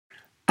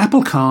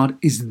Apple Card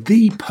is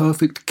the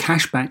perfect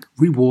cashback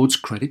rewards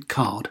credit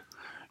card.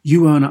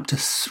 You earn up to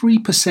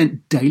 3%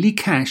 daily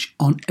cash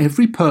on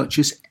every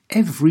purchase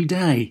every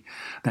day.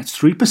 That's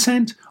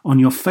 3% on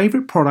your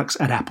favorite products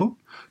at Apple,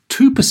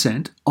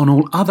 2% on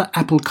all other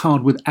Apple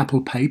Card with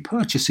Apple Pay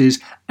purchases,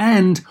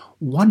 and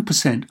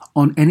 1%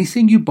 on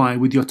anything you buy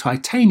with your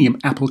titanium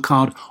Apple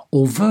Card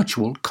or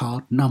virtual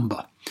card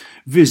number.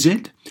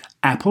 Visit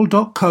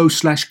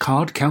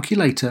apple.co/card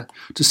calculator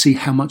to see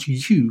how much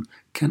you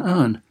can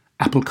earn.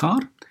 Apple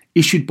Card,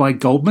 issued by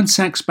Goldman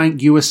Sachs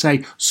Bank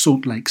USA,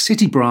 Salt Lake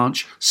City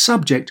branch,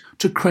 subject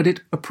to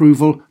credit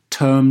approval.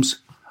 Terms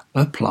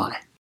apply.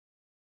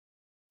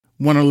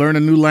 Want to learn a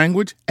new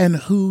language? And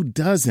who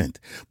doesn't?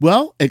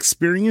 Well,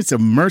 experience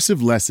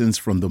immersive lessons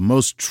from the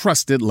most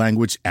trusted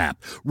language app,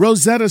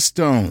 Rosetta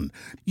Stone.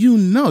 You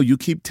know you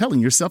keep telling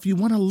yourself you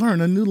want to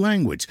learn a new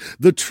language.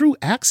 The True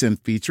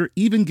Accent feature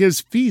even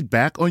gives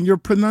feedback on your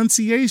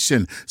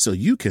pronunciation so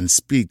you can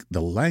speak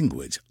the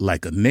language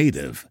like a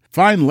native.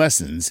 Find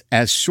lessons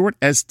as short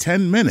as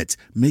 10 minutes,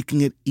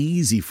 making it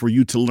easy for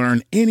you to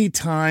learn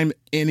anytime,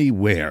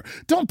 anywhere.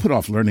 Don't put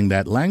off learning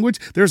that language.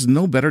 There's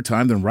no better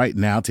time than right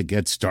now to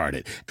get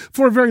started.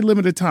 For a very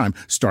limited time,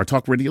 Star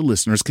Talk Radio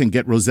listeners can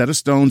get Rosetta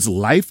Stone's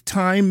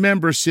lifetime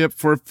membership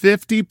for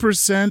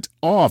 50%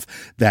 off.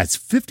 That's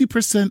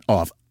 50%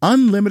 off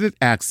unlimited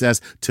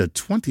access to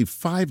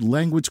 25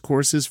 language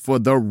courses for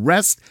the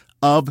rest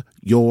of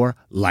your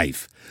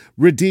life.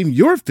 Redeem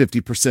your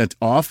 50%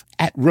 off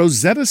at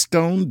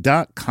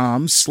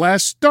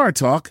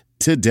rosettastone.com/StarTalk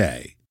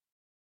today.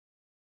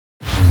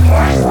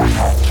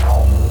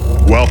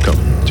 Welcome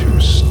to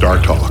Star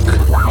Talk,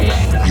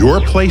 your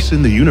place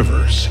in the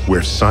universe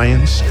where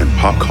science and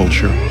pop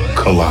culture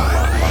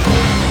collide.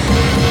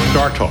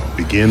 Star Talk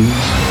begins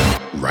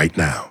right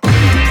now.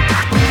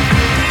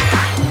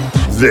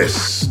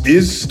 This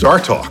is Star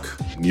Talk.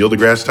 Neil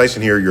deGrasse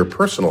Tyson here, your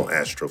personal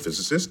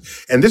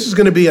astrophysicist, and this is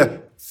going to be a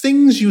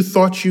Things You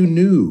Thought You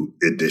Knew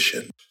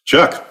edition.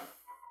 Chuck.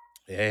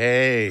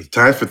 Hey.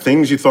 Time for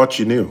Things You Thought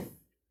You Knew.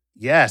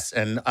 Yes,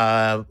 and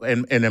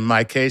in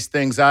my case,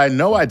 things I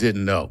know I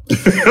didn't know.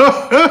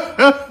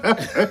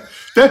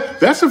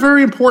 That's a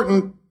very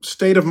important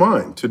state of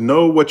mind, to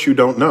know what you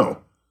don't know.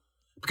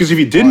 Because if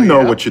you didn't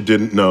know what you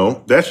didn't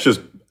know, that's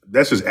just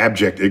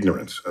abject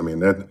ignorance. I mean,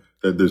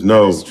 there's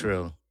no... That's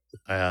true.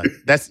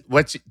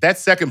 That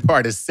second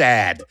part is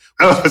sad.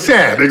 Oh,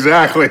 sad,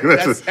 exactly.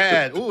 That's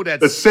sad. Ooh,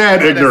 that's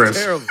sad ignorance.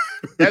 That's terrible.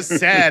 That's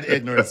sad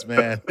ignorance,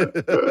 man.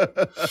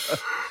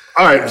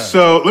 All right,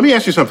 so let me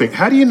ask you something.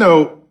 How do you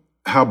know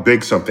how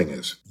big something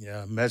is?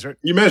 Yeah, measure it.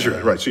 You measure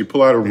it, right? So you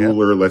pull out a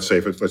ruler. Let's say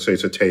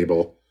it's a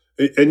table,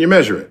 and you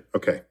measure it.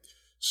 Okay.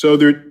 So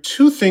there are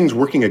two things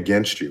working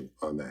against you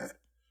on that.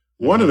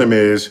 One of them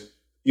is,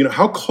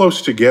 how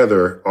close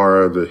together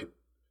are the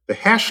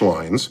hash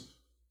lines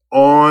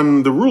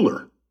on the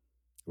ruler.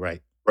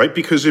 Right. Right?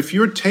 Because if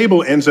your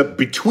table ends up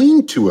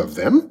between two of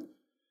them,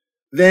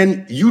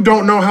 then you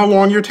don't know how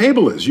long your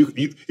table is. If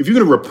you're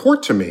going to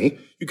report to me,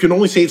 you can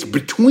only say it's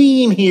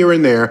between here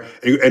and there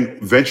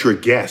and venture a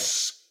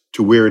guess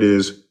to where it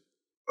is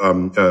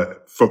from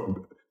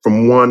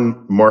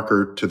one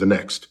marker to the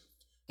next.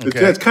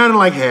 Okay. It's kind of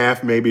like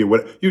half, maybe.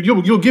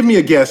 You'll give me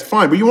a guess,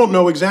 fine, but you won't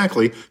know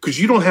exactly because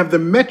you don't have the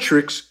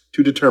metrics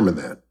to determine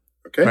that.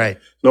 Okay? Right.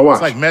 Now watch.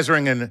 It's like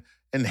measuring in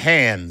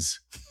hands.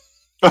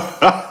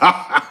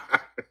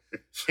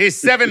 He's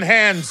 7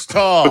 hands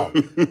tall.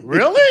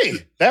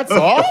 Really? That's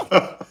all?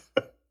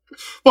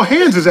 Well,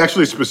 hands is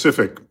actually a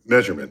specific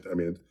measurement. I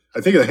mean,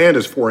 I think the hand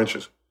is 4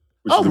 inches.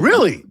 Oh,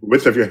 really?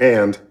 Width of your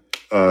hand.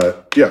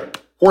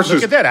 Horses.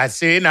 Look at that. I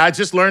see. Now I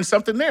just learned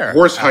something there.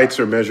 Horse heights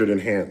are measured in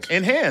hands.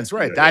 In hands,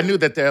 right. Yeah. I knew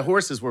that the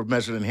horses were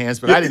measured in hands,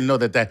 but I didn't know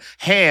that the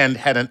hand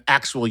had an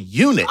actual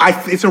unit.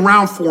 It's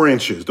around 4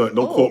 inches. Don't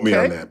quote me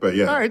on that. But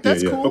yeah. All right,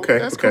 that's cool. Okay,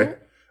 that's okay. Cool.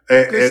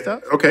 Good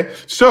stuff. Okay.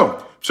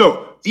 So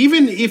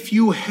even if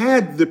you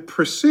had the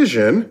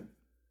precision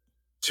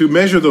to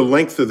measure the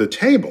length of the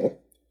table,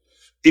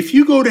 if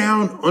you go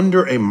down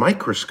under a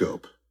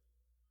microscope,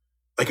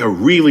 like a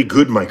really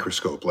good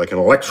microscope, like an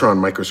electron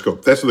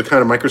microscope, that's the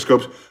kind of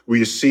microscopes where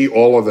you see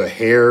all of the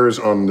hairs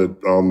on the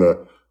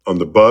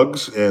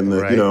bugs and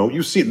the,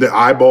 you see the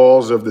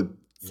eyeballs of the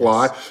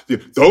fly,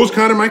 those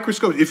kind of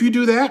microscopes. If you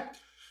do that,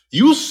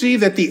 you'll see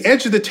that the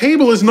edge of the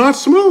table is not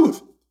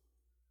smooth.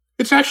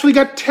 It's actually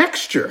got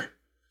texture.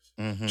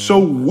 Mm-hmm. So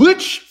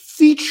which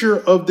feature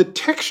of the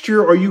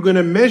texture are you going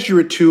to measure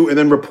it to and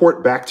then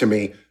report back to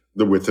me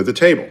the width of the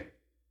table?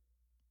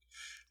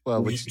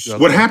 Well,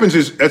 what happens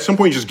is at some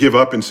point you just give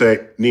up and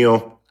say,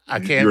 Neil,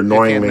 you're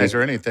annoying me. I can't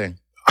measure anything.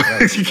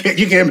 Right.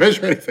 you can't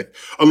measure anything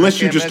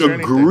unless you just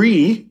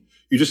agree. Anything.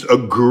 You just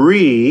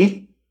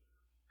agree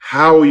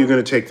how you're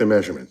going to take the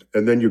measurement,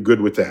 and then you're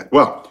good with that.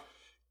 Well,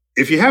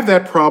 if you have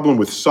that problem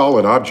with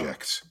solid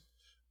objects,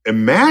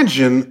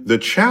 imagine the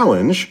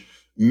challenge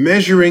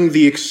measuring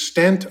the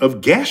extent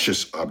of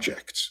gaseous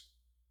objects.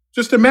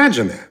 Just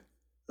imagine that.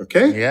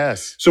 Okay?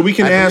 Yes. So we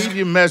can I ask. believe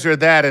you measure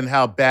that and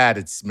how bad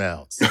it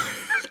smells.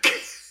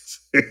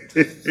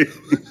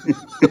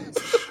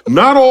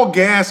 Not all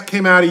gas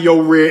came out of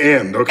your rear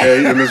end,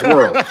 okay, in this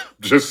world.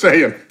 Just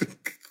saying.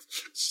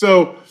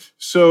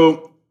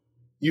 So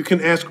you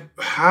can ask,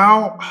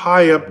 how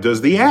high up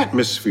does the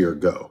atmosphere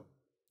go?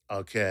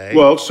 Okay.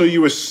 Well, so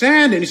you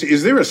ascend and you say,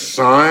 is there a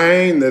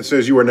sign that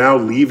says you are now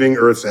leaving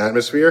Earth's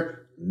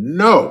atmosphere?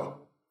 No.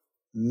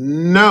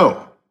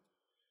 The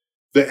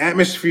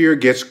atmosphere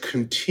gets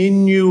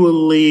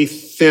continually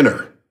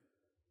thinner.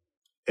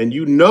 And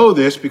you know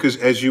this because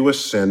as you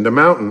ascend a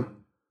mountain,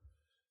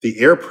 the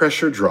air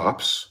pressure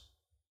drops.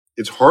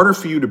 It's harder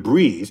for you to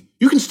breathe.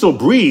 You can still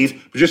breathe,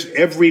 but just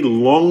every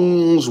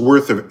lung's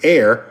worth of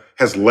air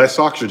has less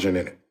oxygen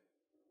in it.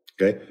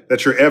 Okay?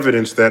 That's your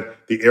evidence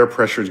that the air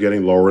pressure is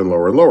getting lower and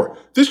lower and lower.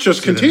 This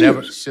just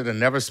continues. Should have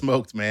never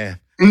smoked, man.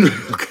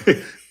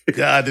 Okay.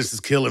 God, this is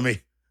killing me.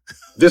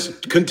 This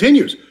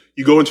continues.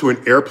 You go into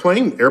an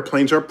airplane.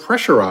 Airplanes are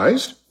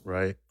pressurized.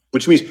 Right.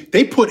 Which means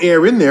they put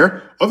air in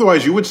there.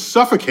 Otherwise, you would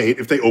suffocate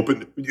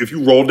if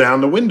you roll down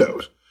the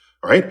windows.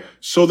 All right?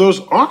 So those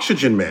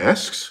oxygen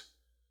masks,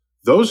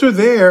 those are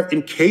there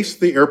in case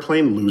the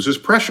airplane loses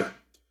pressure.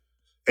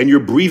 And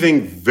you're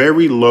breathing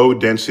very low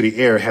density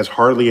air, has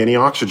hardly any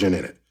oxygen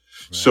in it. Right.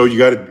 So you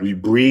got to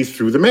breathe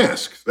through the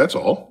mask. That's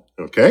all.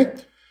 Okay?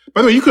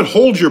 By the way, you could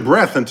hold your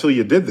breath until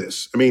you did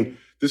this. I mean,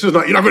 you're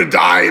not going to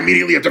die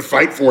immediately. You have to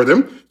fight for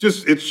them.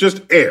 It's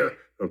just air.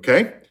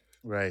 Okay?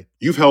 Right.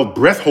 You've held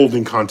breath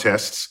holding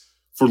contests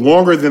for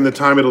longer than the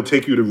time it'll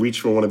take you to reach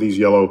for one of these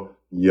yellow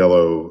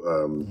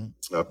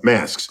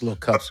masks. Little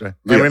cups, right?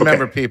 And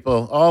remember,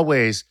 people,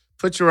 always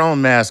put your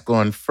own mask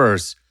on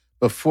first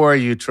before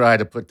you try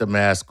to put the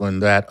mask on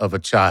that of a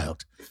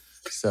child.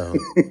 So,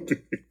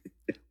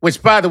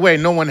 which, by the way,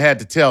 no one had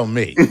to tell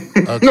me.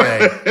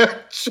 Okay.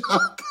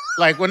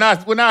 Like when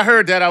I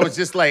heard that, I was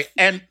just like,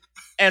 and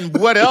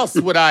what else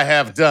would I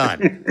have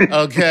done?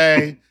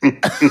 Okay.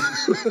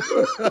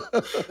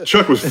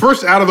 Chuck was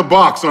first out of the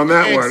box on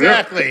that one.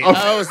 Exactly. Yeah.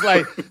 I was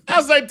like,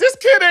 this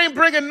kid ain't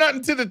bringing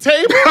nothing to the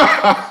table.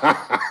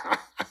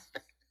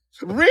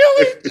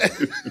 Really?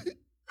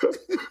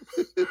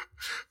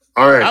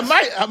 All right.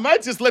 I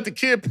might just let the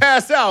kid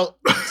pass out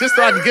just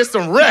so I can get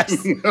some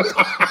rest.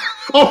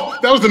 Oh,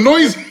 that was the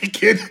noisy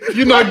kid.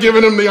 You're not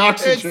giving him the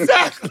oxygen.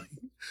 Exactly.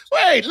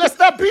 Wait, let's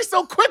not be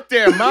so quick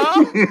there,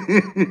 Mom.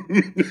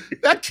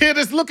 That kid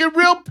is looking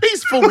real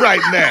peaceful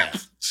right now.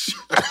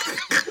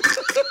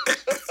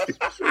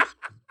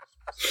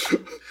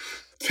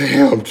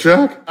 Damn,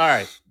 Chuck. All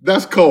right.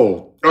 That's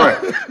cold. All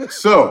right.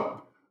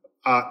 So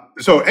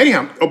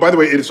anyhow, oh, by the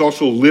way, it's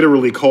also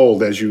literally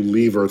cold as you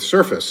leave Earth's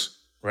surface.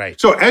 Right.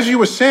 So as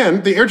you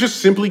ascend, the air just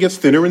simply gets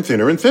thinner and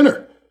thinner and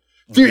thinner.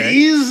 Okay. There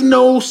is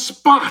no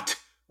spot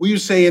where you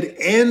say it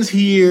ends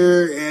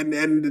here and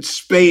it's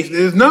space.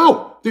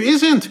 No, there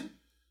isn't.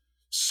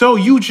 So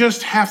you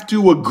just have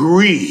to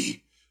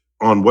agree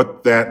on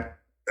what that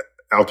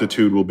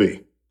altitude will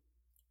be.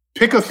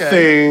 Pick a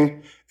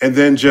thing and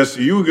then just,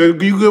 you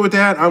good with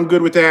that? I'm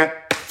good with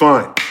that.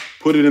 Fine.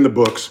 Put it in the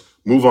books.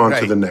 Move on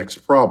to the next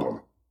problem.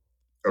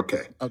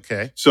 Okay.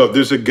 So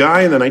there's a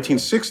guy in the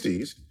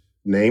 1960s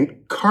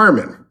named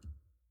Kármán.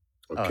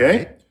 Okay.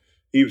 Right.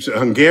 He was a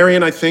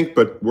Hungarian, I think,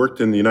 but worked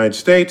in the United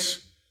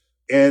States.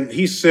 And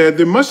he said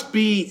there must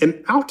be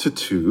an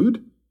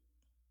altitude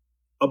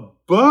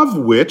above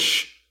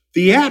which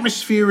the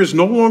atmosphere is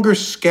no longer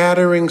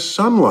scattering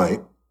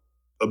sunlight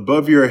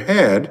above your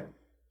head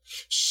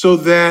so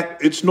that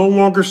it's no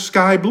longer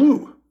sky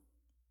blue.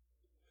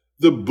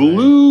 The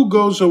blue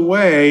goes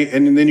away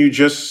and then you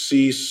just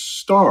see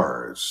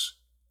stars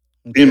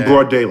in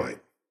broad daylight.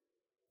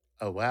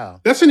 Oh, wow.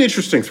 That's an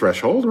interesting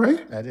threshold,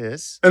 right? That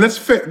is. And that's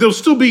fair. There'll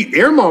still be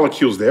air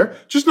molecules there,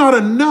 just not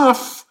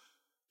enough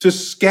to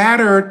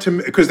scatter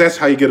because that's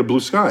how you get a blue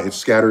sky. It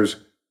scatters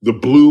the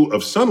blue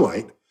of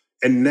sunlight,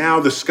 and now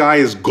the sky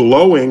is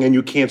glowing and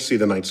you can't see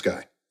the night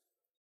sky.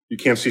 You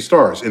can't see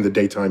stars in the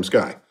daytime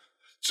sky.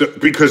 So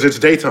because it's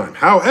daytime.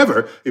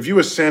 However, if you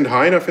ascend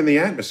high enough in the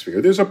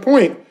atmosphere, there's a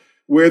point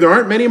where there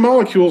aren't many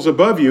molecules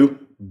above you.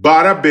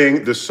 Bada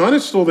bing, the sun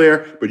is still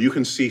there, but you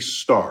can see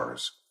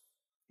stars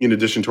in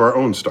addition to our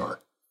own star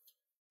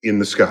in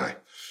the sky.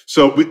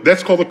 So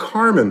that's called the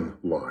Kármán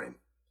line.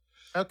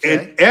 Okay.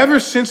 And ever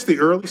since the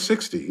early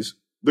 60s,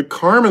 the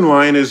Kármán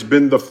line has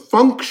been the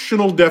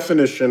functional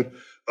definition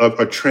of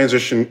a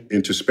transition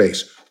into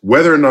space,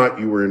 whether or not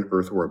you were in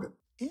Earth orbit.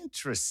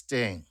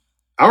 Interesting.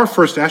 Our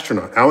first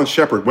astronaut, Alan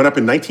Shepard, went up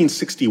in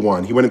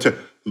 1961. He went into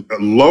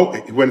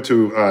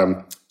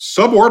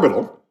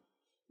suborbital,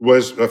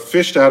 was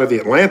fished out of the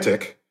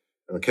Atlantic,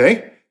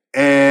 okay?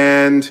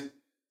 And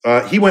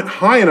he went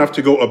high enough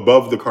to go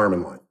above the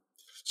Kármán line.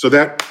 So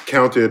that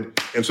counted,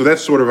 and so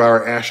that's sort of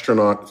our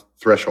astronaut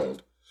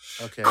threshold.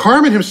 Okay.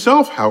 Kármán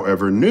himself,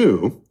 however,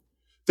 knew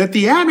that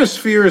the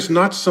atmosphere is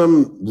not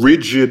some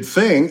rigid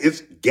thing,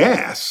 it's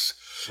gas.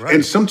 Right.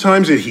 And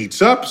sometimes it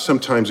heats up,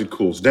 sometimes it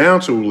cools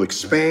down, so it will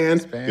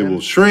expand, it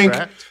will shrink.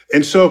 Contract.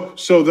 And so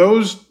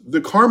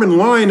the Kármán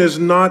line is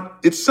not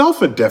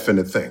itself a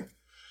definite thing.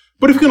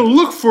 But if you're going to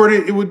look for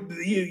it,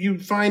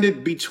 you'd find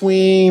it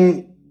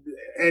between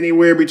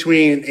anywhere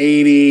between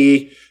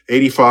 80,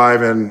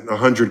 85, and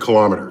 100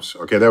 kilometers.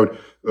 Okay, that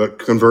would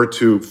convert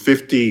to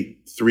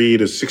 53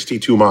 to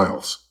 62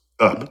 miles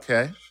up.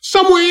 Okay.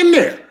 Somewhere in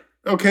there.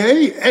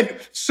 Okay, and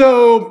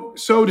so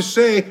to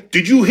say,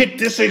 did you hit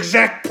this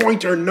exact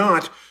point or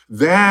not?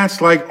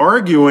 That's like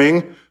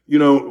arguing,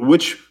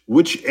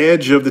 which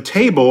edge of the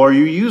table are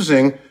you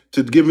using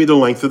to give me the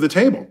length of the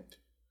table?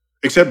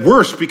 Except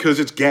worse because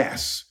it's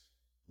gas.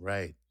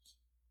 Right.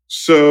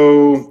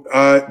 So,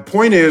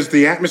 point is,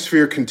 the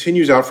atmosphere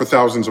continues out for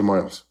thousands of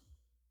miles.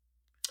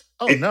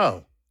 Oh,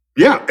 no.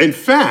 Yeah. In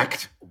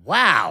fact,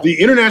 wow. The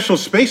International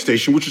Space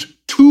Station, which is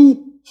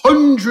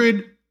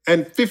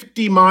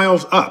 250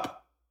 miles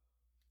up.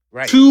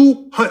 Right.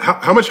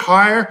 How much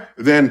higher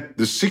than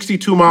the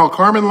 62-mile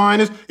Kármán line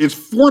is? It's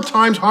 4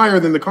 times higher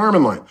than the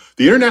Kármán line.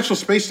 The International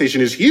Space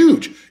Station is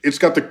huge.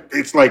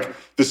 It's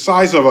like the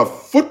size of a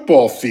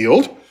football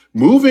field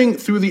moving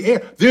through the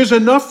air. There's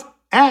enough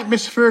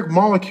atmospheric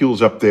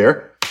molecules up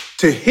there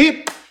to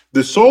hit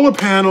the solar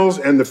panels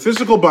and the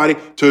physical body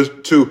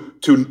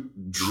to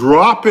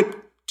drop it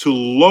to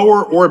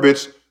lower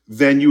orbits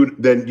than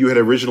you had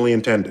originally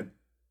intended.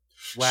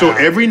 Wow. So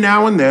every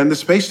now and then the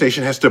space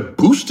station has to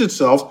boost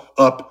itself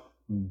up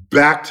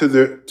back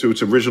to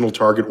its original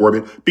target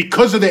orbit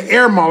because of the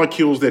air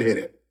molecules that hit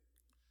it.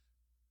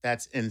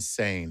 That's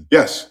insane.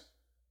 Yes.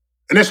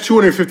 And that's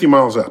 250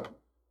 miles up.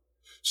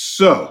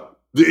 So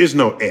there is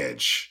no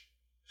edge.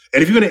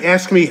 And if you're going to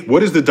ask me,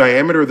 what is the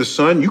diameter of the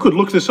sun? You could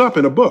look this up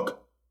in a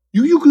book.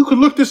 You could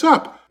look this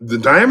up. The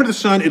diameter of the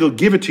sun, it'll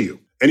give it to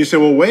you. And you say,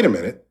 well, wait a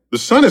minute. The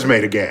sun is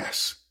made of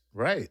gas.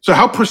 Right. So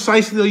how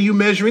precisely are you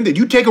measuring that?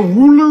 You take a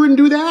ruler and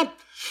do that?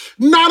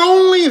 Not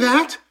only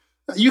that,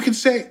 you can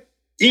say,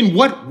 in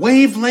what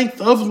wavelength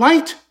of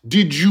light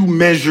did you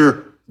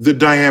measure the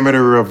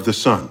diameter of the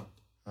sun?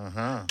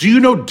 Uh-huh. Do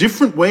you know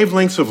different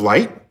wavelengths of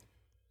light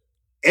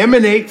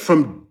emanate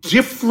from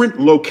different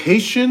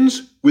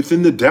locations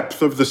within the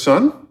depth of the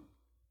sun?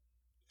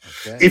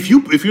 Okay. If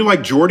you're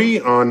like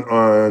Geordi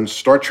on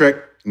Star Trek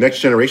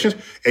Next Generations,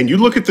 and you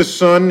look at the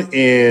sun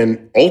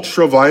in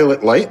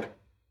ultraviolet light,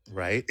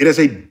 right, it has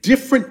a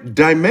different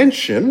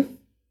dimension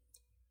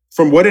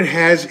from what it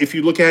has if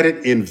you look at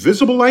it in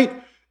visible light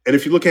and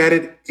if you look at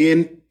it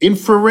in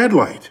infrared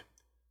light.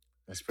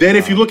 Then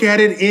if you look at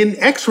it in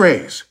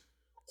X-rays,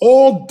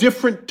 all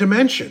different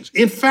dimensions.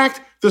 In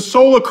fact, the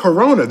solar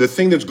corona, the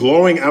thing that's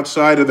glowing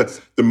outside of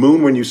the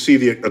moon when you see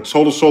the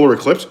total solar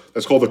eclipse,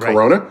 that's called the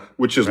corona,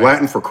 which is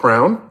Latin for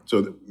crown,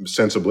 so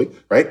sensibly,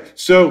 right?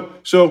 So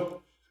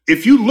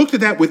if you looked at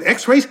that with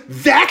X-rays,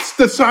 that's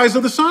the size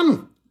of the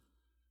sun.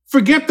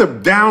 Forget the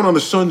down on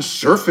the sun's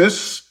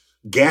surface,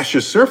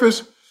 gaseous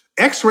surface.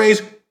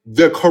 X-rays,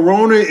 the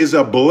corona is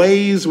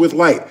ablaze with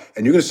light.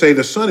 And you're going to say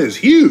the sun is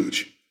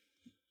huge.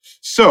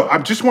 So I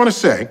just want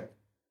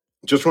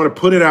to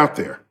put it out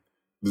there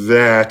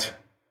that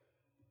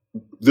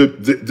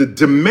the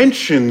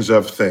dimensions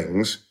of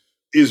things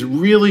is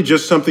really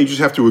just something you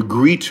just have to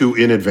agree to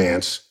in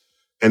advance.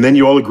 And then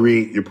you all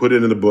agree, you put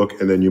it in the book,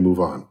 and then you move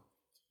on.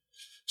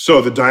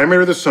 So the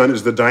diameter of the sun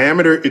is the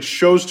diameter it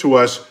shows to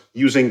us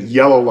using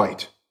yellow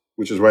light,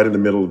 which is right in the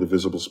middle of the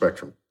visible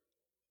spectrum.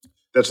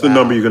 That's the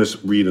number you're going to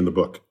read in the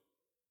book.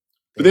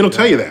 But they don't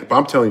tell you that, but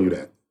I'm telling you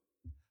that.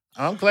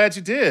 I'm glad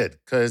you did,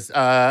 because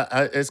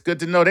it's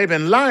good to know they've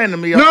been lying to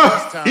me all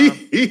this time.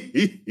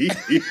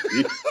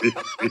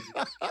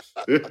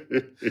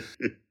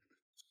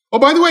 Oh,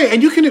 by the way,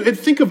 and you can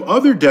think of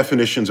other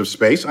definitions of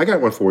space. I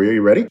got one for you.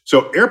 You ready?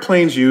 So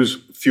airplanes use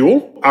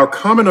fuel. Our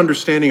common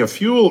understanding of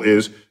fuel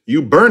is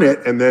you burn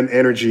it and then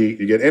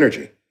you get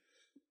energy.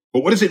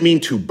 But what does it mean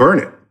to burn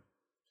it?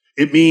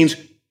 It means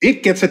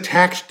it gets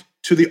attached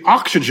to the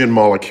oxygen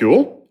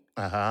molecule,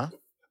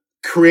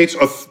 creates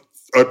a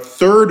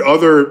third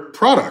other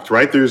product,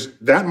 right? There's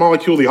that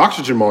molecule, the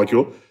oxygen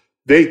molecule.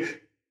 They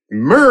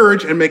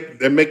merge and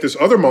make this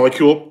other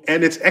molecule,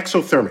 and it's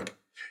exothermic.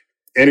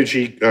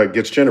 Energy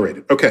gets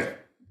generated. Okay,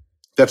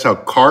 that's how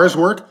cars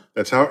work.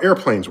 That's how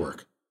airplanes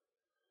work.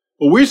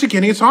 Well, where's it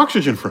getting its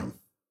oxygen from?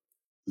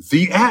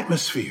 The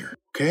atmosphere,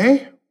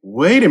 okay?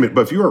 Wait a minute,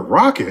 but if you're a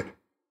rocket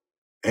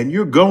and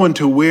you're going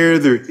to where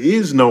there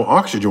is no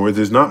oxygen, where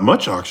there's not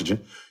much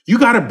oxygen, you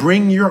got to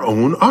bring your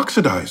own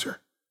oxidizer.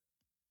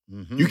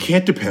 Mm-hmm. You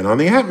can't depend on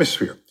the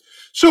atmosphere.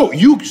 So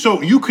you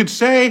could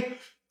say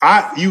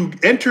you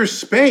enter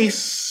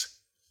space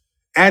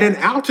at an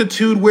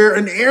altitude where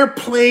an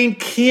airplane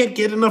can't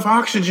get enough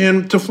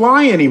oxygen to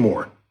fly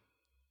anymore.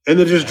 And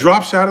it just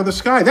drops out of the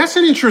sky. That's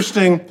an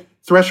interesting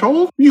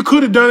threshold. You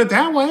could have done it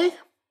that way.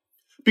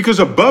 Because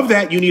above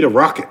that, you need a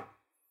rocket.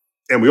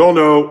 And we all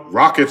know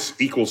rockets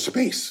equal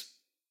space.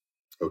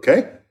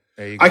 Okay?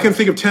 I can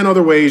think of 10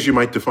 other ways you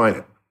might define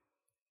it.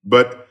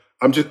 But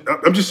I'm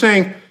just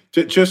saying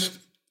that just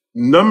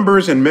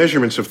numbers and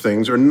measurements of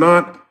things they're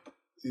not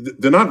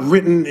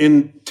written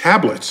in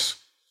tablets.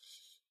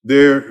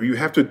 You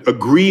have to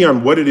agree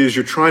on what it is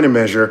you're trying to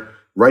measure,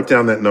 write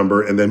down that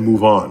number, and then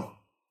move on.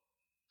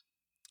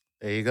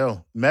 There you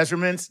go.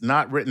 Measurements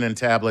not written in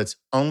tablets,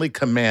 only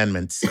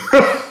commandments.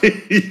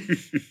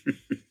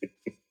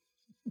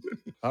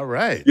 All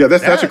right. Yeah,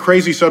 that's a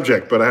crazy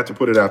subject, but I have to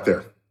put it out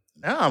there.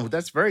 No,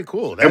 that's very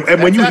cool.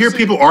 And when you hear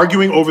people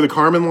arguing over the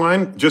Kármán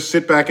line, just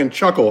sit back and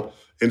chuckle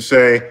and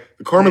say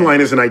the Kármán line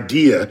is an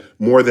idea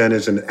more than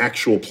is an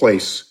actual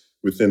place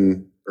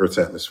within Earth's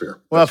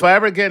atmosphere. Well, if I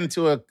ever get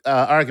into an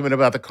argument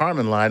about the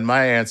Kármán line,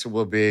 my answer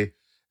will be,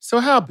 so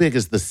how big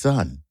is the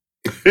sun?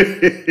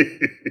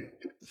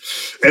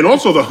 And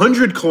also the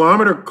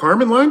 100-kilometer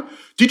Kármán line.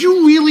 Did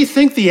you really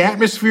think the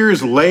atmosphere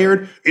is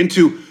layered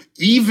into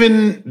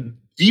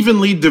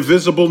evenly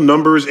divisible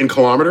numbers in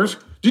kilometers?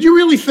 Did you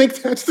really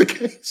think that's the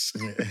case?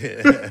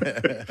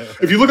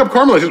 If you look up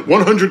Kármán line, it's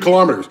 100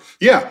 kilometers.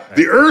 Yeah,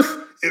 the Earth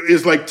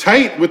is like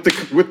tight with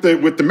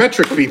the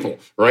metric people,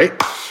 right?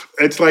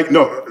 It's like,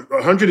 no,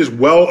 100 is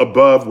well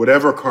above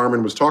whatever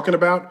Kármán was talking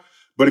about.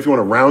 But if you want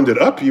to round it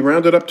up, you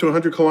round it up to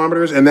 100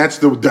 kilometers, and that's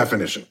the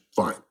definition.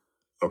 Fine.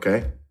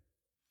 Okay?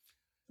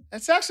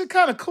 That's actually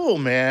kind of cool,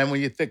 man,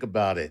 when you think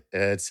about it.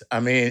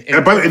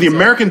 The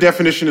American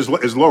definition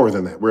is lower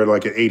than that. We're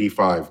like at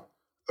 85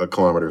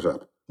 kilometers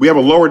up. We have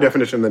a lower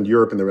definition than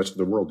Europe and the rest of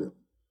the world do.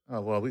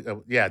 Oh, well,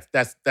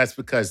 that's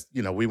because,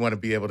 we want to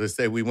be able to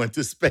say we went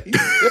to space.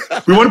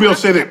 We want to be able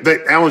to say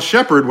that Alan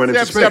Shepard went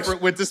into space.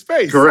 Shepard went to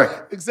space.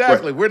 Correct.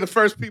 Exactly. Right. We're the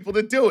first people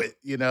to do it,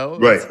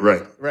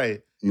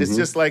 Right. Mm-hmm. It's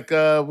just like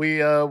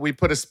we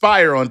put a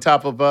spire on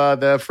top of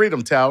the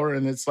Freedom Tower,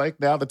 and it's like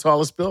now the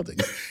tallest building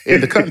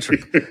in the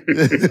country.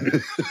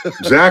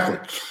 Exactly.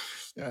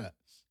 Yeah.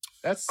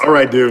 That's all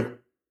right, dude.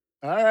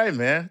 All right,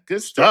 man.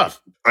 Good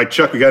stuff. All right,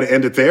 Chuck, we got to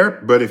end it there.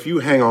 But if you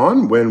hang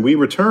on, when we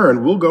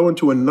return, we'll go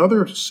into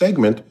another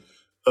segment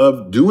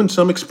of doing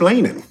some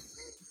explaining.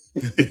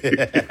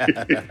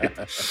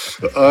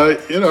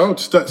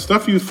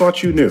 Stuff you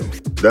thought you knew.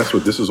 That's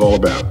what this is all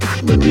about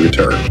when we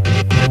return.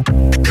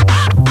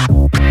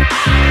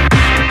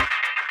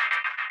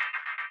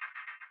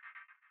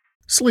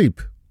 Sleep,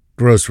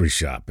 grocery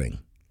shopping,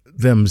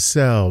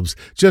 themselves,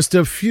 just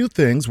a few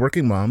things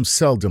working moms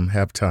seldom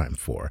have time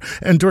for.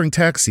 And during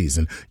tax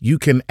season, you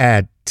can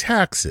add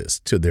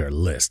taxes to their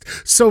list.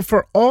 So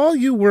for all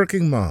you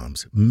working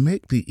moms,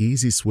 make the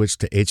easy switch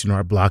to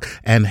H&R Block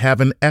and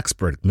have an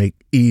expert make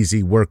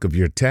easy work of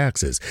your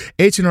taxes.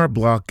 H&R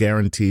Block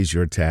guarantees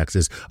your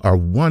taxes are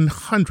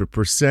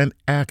 100%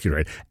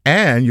 accurate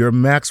and your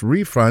max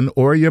refund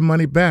or your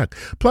money back.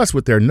 Plus,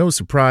 with their no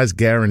surprise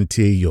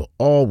guarantee, you'll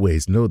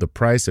always know the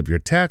price of your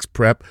tax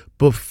prep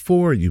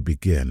before you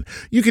begin.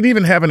 You can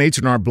even have an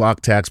H&R Block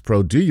tax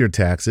pro do your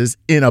taxes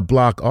in a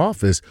Block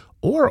office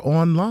or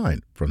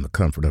online from the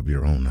comfort of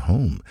your own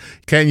home.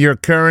 Can your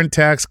current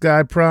tax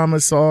guy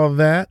promise all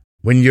that?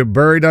 When you're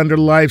buried under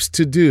life's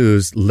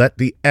to-dos, let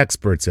the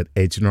experts at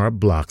H&R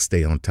Block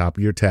stay on top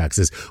of your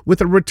taxes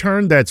with a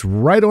return that's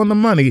right on the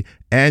money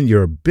and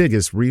your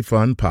biggest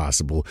refund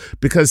possible.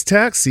 Because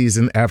tax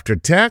season after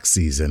tax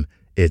season,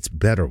 it's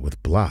better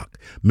with Block.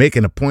 Make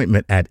an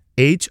appointment at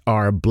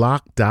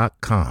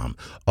hrblock.com.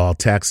 All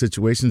tax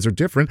situations are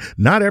different.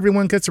 Not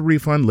everyone gets a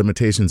refund.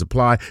 Limitations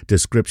apply.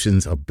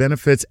 Descriptions of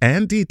benefits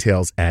and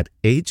details at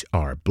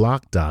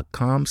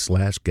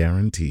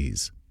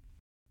hrblock.com/guarantees.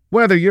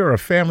 Whether you're a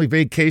family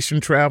vacation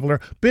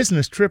traveler,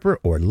 business tripper,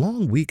 or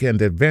long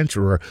weekend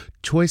adventurer,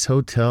 Choice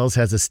Hotels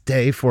has a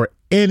stay for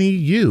any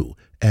you.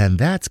 And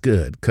that's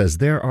good, because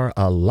there are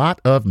a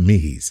lot of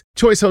me's.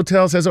 Choice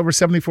Hotels has over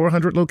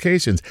 7,400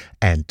 locations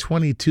and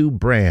 22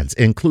 brands,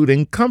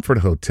 including Comfort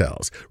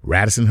Hotels,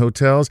 Radisson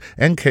Hotels,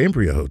 and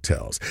Cambria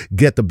Hotels.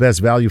 Get the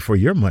best value for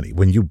your money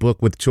when you book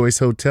with Choice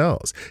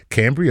Hotels.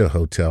 Cambria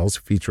Hotels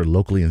feature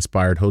locally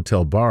inspired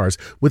hotel bars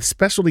with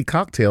specialty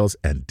cocktails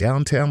and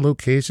downtown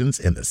locations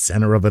in the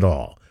center of it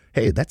all.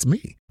 Hey, that's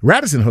me.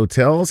 Radisson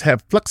Hotels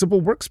have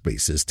flexible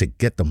workspaces to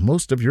get the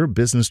most of your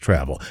business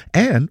travel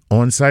and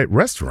on-site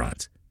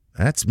restaurants.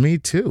 That's me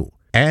too.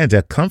 And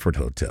at Comfort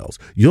Hotels,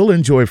 you'll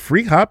enjoy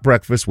free hot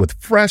breakfast with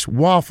fresh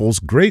waffles,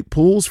 great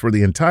pools for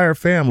the entire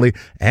family,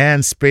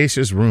 and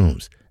spacious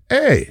rooms.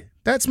 Hey,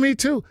 that's me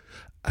too.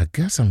 I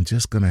guess I'm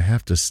just going to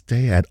have to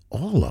stay at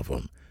all of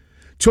them.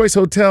 Choice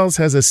Hotels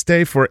has a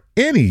stay for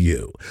any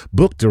you.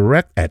 Book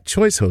direct at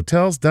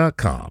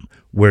choicehotels.com,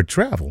 where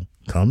travel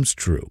comes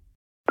true.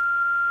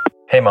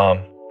 Hey, Mom.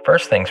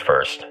 First things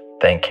first,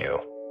 thank you.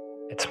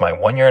 It's my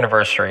 1-year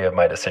anniversary of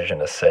my decision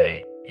to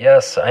say,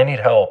 yes, I need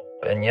help,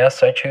 and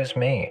yes, I choose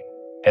me.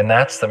 And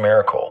that's the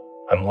miracle.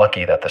 I'm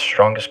lucky that the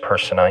strongest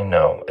person I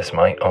know is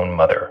my own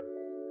mother.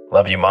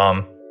 Love you,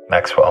 Mom.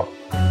 Maxwell.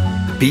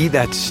 Be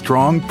that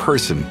strong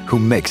person who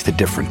makes the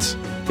difference.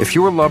 If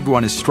your loved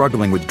one is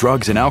struggling with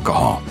drugs and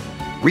alcohol,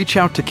 reach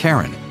out to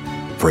Caron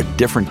for a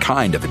different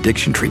kind of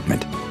addiction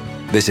treatment.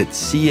 Visit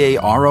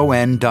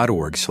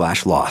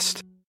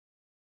caron.org/lost.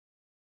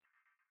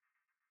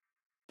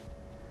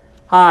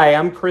 Hi,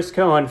 I'm Chris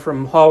Cohen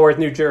from Haworth,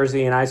 New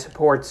Jersey, and I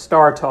support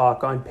Star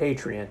Talk on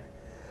Patreon.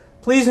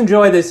 Please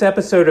enjoy this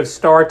episode of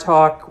Star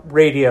Talk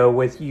Radio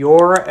with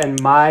your and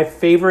my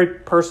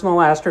favorite personal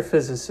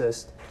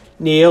astrophysicist,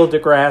 Neil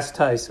deGrasse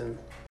Tyson.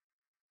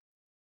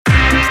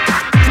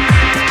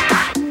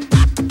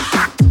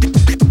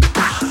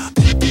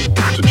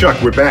 So,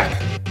 Chuck, we're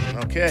back.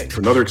 Okay.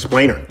 For another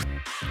explainer.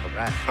 All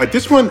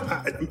This one,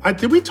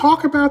 did we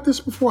talk about this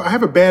before? I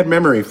have a bad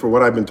memory for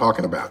what I've been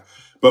talking about.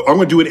 But I'm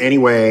going to do it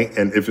anyway,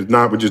 and if it's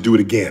not, we'll just do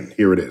it again.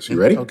 Here it is. You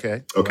ready?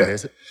 Okay. Okay. What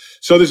is it?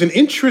 So there's an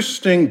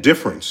interesting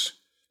difference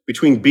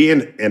between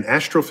being an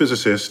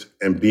astrophysicist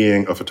and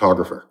being a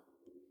photographer.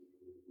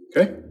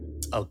 Okay?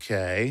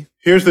 Okay.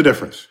 Here's the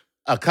difference.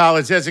 A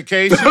college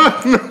education?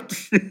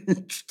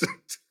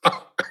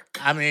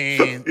 I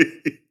mean,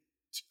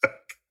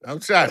 I'm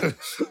trying to...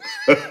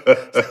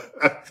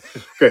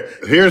 Okay,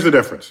 here's the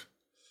difference.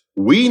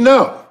 We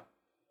know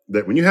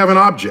that when you have an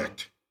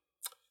object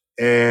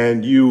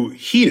and you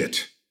heat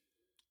it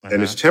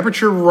and its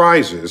temperature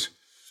rises,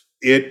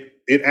 it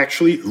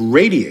actually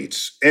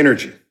radiates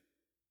energy.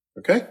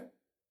 Okay?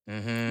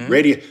 Mm-hmm.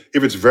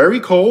 If it's very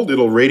cold,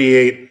 it'll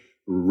radiate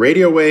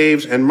radio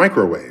waves and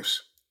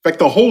microwaves. In fact,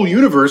 the whole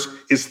universe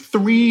is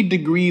 3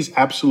 degrees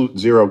absolute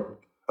zero,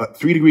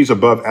 3 degrees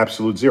above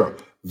absolute zero.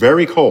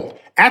 Very cold.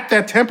 At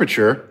that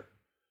temperature,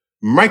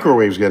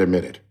 microwaves get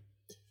emitted.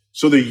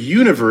 So the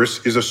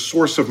universe is a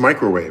source of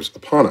microwaves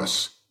upon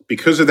us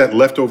because of that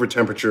leftover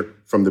temperature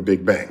from the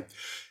Big Bang.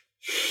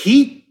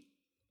 Heat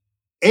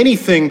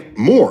anything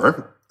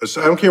more,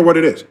 I don't care what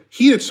it is,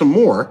 heat it some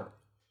more,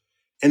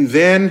 and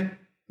then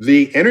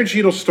the energy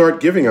it'll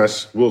start giving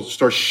us will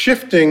start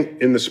shifting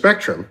in the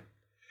spectrum,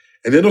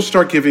 and then it'll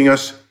start giving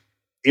us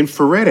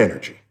infrared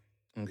energy.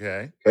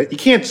 Okay. You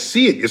can't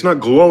see it. It's not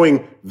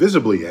glowing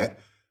visibly yet.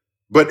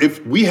 But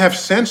if we have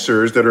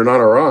sensors that are not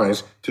our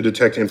eyes to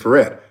detect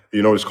infrared,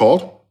 you know what it's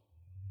called?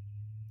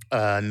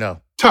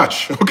 No.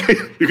 Touch. Okay.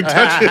 You can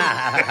touch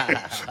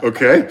it.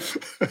 Okay.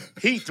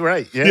 Heat,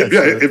 right. Yeah.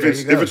 If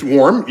it's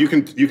warm, you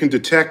can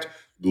detect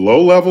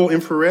low-level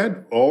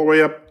infrared all the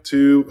way up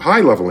to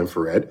high-level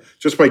infrared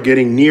just by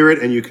getting near it,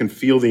 and you can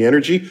feel the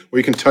energy, or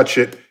you can touch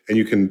it and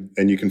you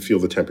can feel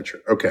the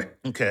temperature. Okay.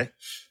 Okay.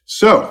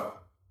 So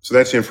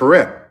that's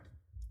infrared.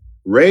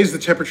 Raise the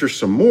temperature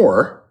some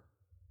more,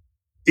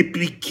 it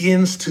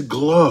begins to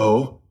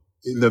glow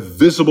in the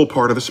visible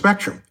part of the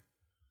spectrum.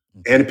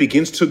 And it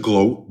begins to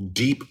glow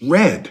deep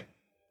red.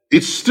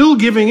 It's still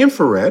giving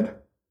infrared,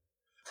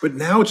 but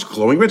now it's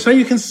glowing red. So now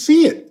you can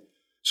see it.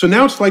 So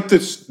now it's like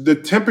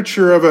the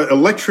temperature of an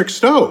electric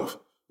stove.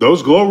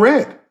 Those glow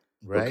red.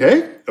 Right.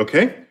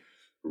 Okay.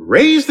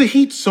 Raise the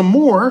heat some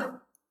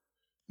more.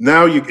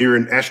 Now you're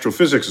in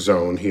astrophysics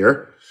zone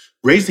here.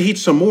 Raise the heat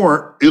some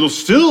more. It'll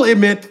still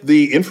emit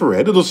the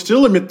infrared. It'll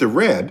still emit the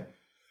red,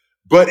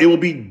 but it will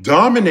be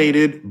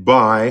dominated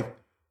by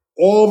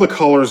all the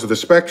colors of the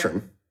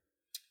spectrum,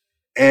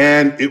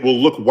 and it will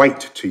look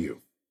white to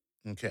you.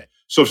 Okay.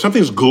 So if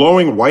something's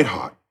glowing white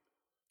hot,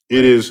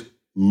 it is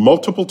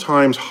multiple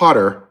times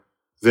hotter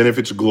than if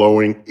it's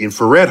glowing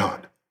infrared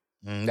hot.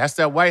 That's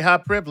that white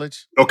hot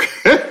privilege.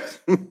 Okay.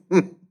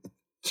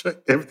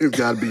 Everything's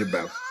got to be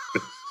about.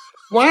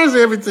 Why is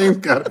everything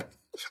got to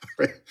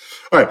be?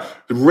 All right.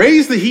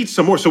 Raise the heat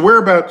some more. So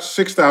we're about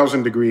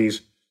 6,000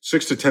 degrees,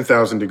 6,000 to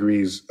 10,000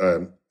 degrees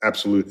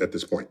absolute at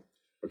this point.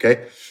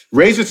 Okay.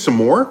 Raise it some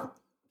more,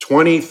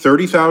 20,000,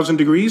 30,000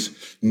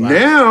 degrees. Wow.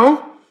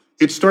 Now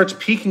it starts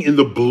peaking in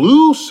the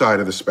blue side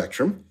of the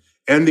spectrum,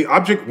 and the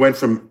object went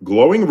from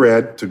glowing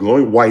red to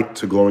glowing white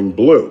to glowing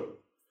blue.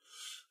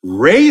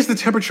 Raise the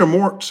temperature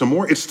some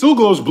more. It still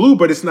glows blue,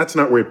 but that's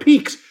not where it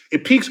peaks.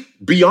 It peaks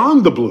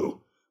beyond the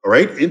blue, all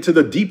right, into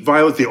the deep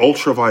violet, the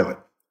ultraviolet.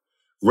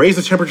 Raise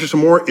the temperature some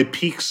more. It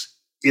peaks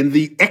in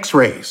the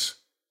X-rays.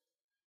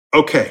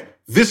 Okay,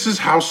 this is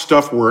how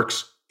stuff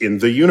works in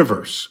the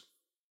universe.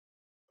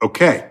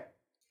 Okay.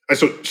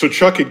 So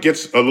Chuck, it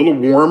gets a little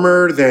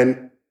warmer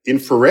than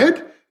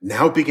infrared.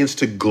 Now it begins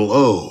to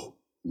glow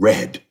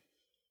red.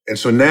 And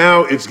so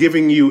now it's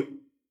giving you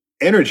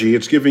energy.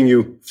 It's giving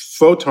you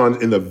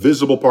photons in the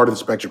visible part of the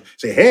spectrum.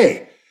 Say,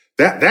 hey,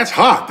 that's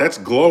hot. That's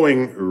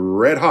glowing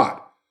red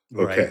hot.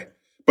 Okay. Right.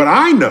 But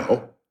I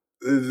know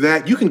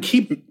that you can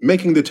keep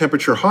making the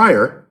temperature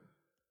higher.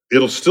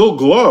 It'll still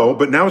glow,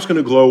 but now it's going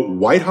to glow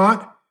white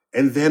hot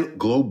and then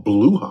glow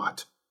blue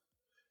hot.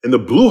 And the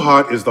blue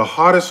hot is the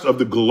hottest of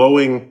the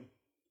glowing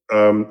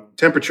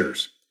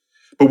temperatures.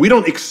 But we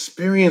don't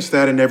experience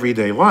that in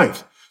everyday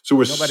life. So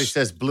nobody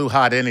says blue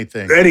hot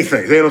anything.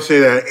 Anything. They don't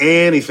say that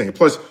anything.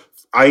 Plus,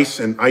 ice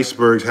and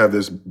icebergs have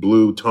this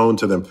blue tone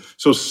to them.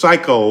 So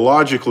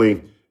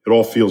psychologically, it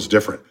all feels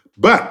different.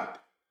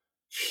 But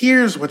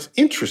here's what's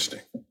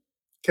interesting.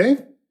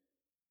 Okay?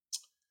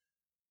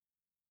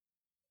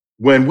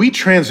 When we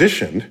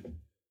transitioned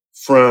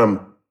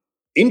from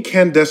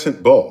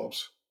incandescent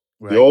bulbs,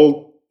 right, the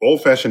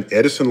old-fashioned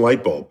Edison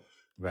light bulb,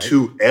 right,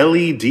 to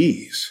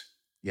LEDs.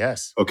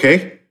 Yes.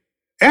 Okay?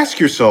 Ask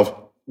yourself,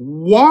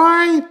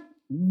 why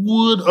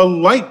would a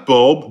light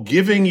bulb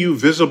giving you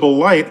visible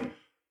light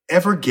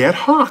ever get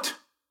hot?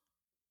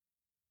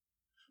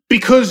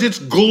 Because it's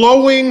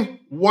glowing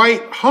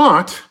white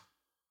hot,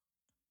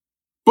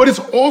 but it's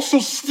also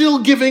still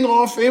giving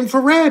off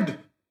infrared.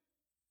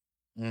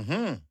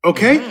 Mm-hmm.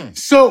 Okay? Mm-hmm.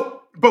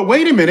 So, but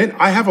wait a minute,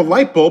 I have a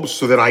light bulb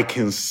so that I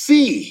can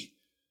see.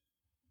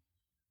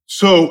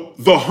 So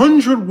the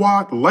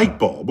 100-watt light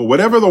bulb, or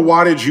whatever the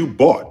wattage you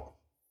bought,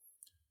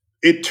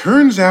 It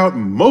turns out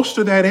most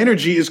of that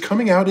energy is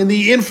coming out in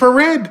the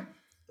infrared.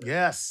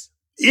 Yes.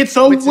 It's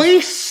a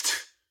waste.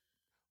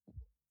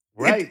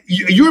 Right.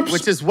 Europe's,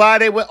 Which is why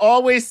they would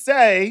always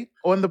say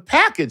on the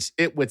package,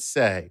 it would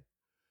say,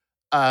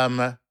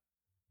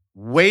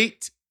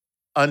 wait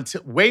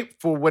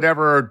for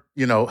whatever,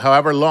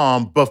 however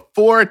long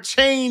before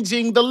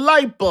changing the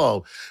light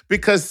bulb.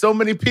 Because so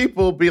many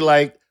people be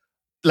like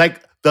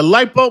the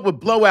light bulb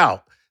would blow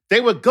out. They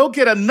would go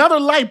get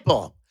another light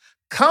bulb,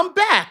 come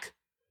back,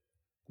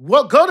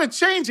 go to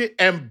change it,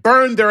 and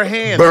burn their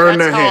hands.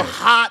 That's how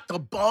hot the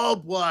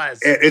bulb was.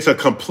 It's a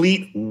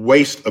complete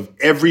waste of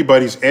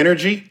everybody's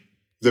energy.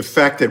 The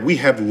fact that we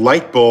had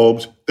light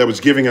bulbs that was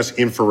giving us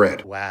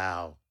infrared.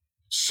 Wow.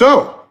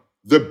 So,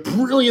 the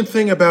brilliant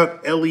thing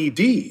about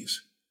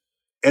LEDs,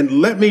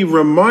 and let me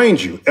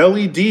remind you,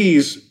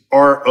 LEDs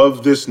are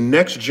of this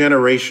next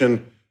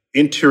generation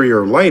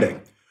interior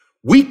lighting.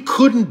 We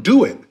couldn't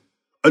do it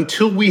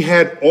until we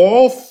had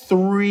all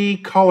three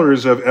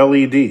colors of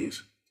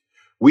LEDs.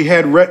 We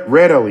had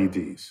red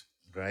LEDs.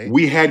 Right.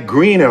 We had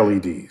green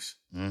LEDs.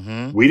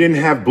 Mm-hmm. We didn't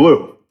have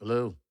blue.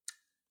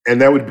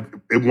 And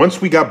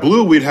once we got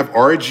blue, we'd have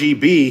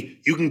RGB.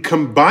 You can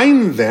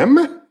combine them.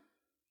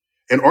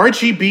 And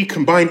RGB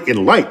combined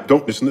in light,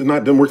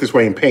 doesn't work this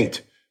way in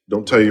paint.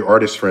 Don't tell your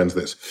artist friends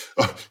this.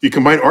 You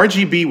combine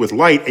RGB with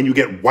light and you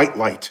get white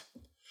light.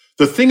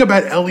 The thing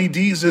about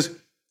LEDs is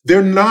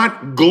they're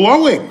not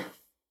glowing.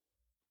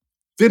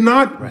 They're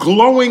not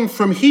glowing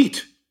from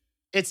heat.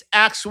 It's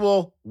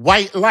actual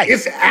white light.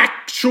 It's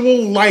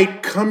actual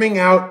light coming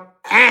out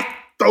at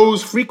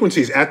those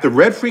frequencies, at the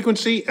red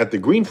frequency, at the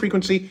green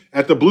frequency,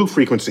 at the blue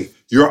frequency.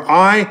 Your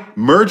eye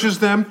merges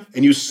them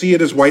and you see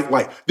it as white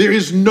light. There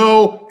is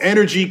no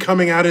energy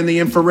coming out in the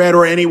infrared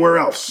or anywhere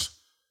else.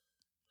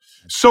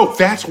 So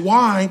that's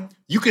why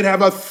you could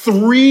have a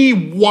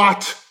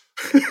 3-watt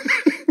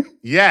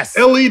yes.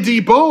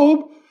 LED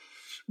bulb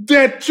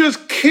that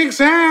just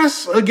kicks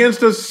ass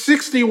against a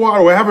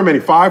 60-watt, or however many,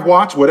 5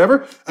 watts,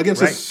 whatever,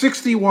 against a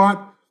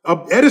 60-watt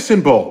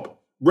Edison bulb,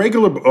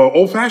 regular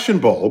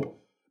old-fashioned bulb,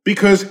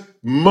 because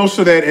most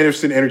of that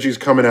Edison energy is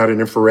coming out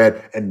in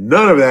infrared, and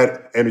none of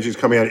that energy is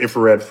coming out in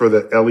infrared for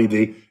the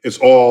LED. It's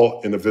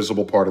all in the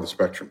visible part of the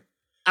spectrum.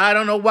 I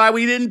don't know why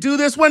we didn't do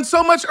this one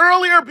so much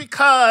earlier,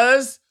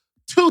 because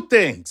 2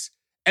 things.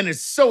 And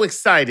it's so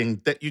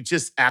exciting that you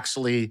just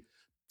actually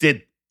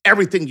did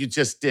everything you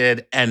just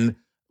did and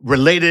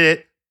related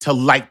it to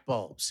light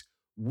bulbs.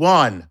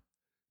 1,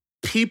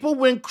 people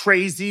went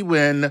crazy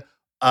when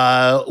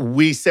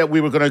we said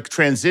we were going to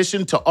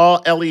transition to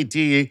all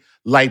LED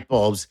light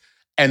bulbs,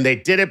 and they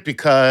did it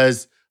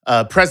because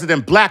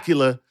President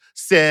Blackula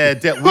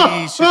said that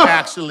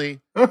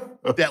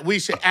we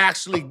should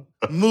actually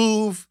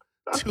move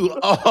to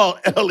all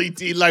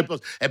LED light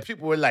bulbs. And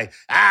people were like,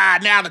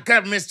 now the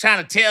government's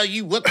trying to tell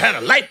you what kind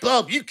of light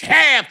bulb you can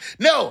have.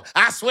 No,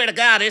 I swear to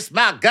God, it's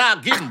my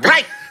God-given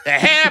right to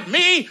have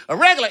me a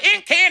regular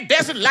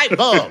incandescent light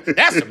bulb.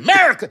 That's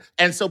America.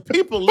 And so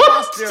people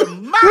lost their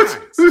minds.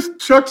 This is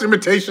Chuck's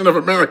imitation of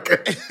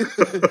America.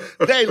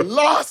 They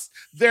lost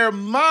their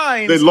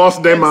minds. They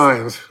lost their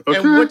minds. Okay.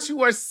 And what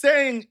you are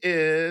saying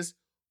is,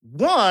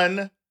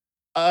 1,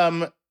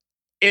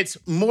 it's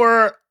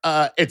more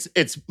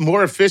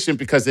efficient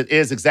because it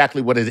is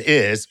exactly what it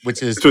is,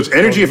 which is... So it's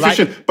energy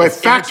efficient by a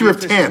factor of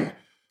 10.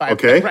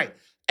 Okay? Right.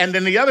 And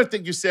then the other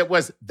thing you said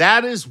was,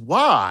 that is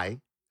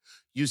why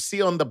you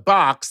see on the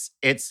box,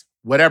 it's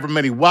whatever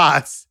many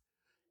watts,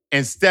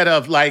 instead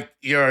of like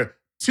your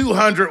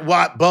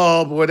 200-watt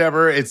bulb or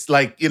whatever. It's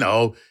like,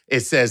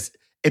 it says...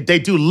 They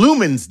do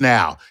lumens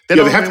now. They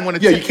don't even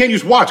want to you can't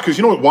use watts, because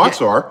you know what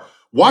watts are?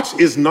 Watts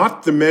is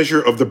not the measure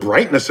of the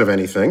brightness of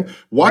anything.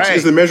 Watts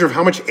is the measure of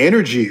how much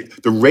energy,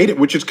 the rate at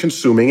which it's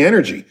consuming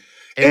energy.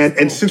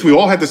 And since we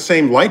all had the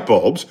same light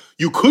bulbs,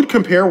 you could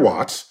compare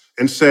watts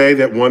and say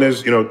that one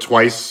is,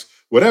 twice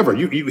whatever.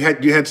 You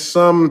had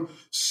some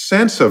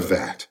sense of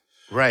that.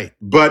 Right.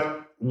 But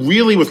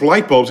really, with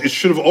light bulbs, it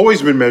should have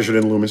always been measured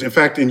in lumens. In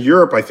fact, in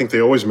Europe, I think they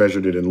always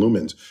measured it in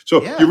lumens.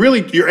 So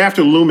you're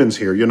after lumens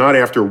here. You're not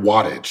after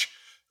wattage.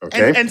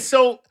 Okay. And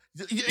so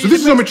this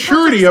is a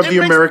maturity of the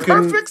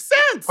American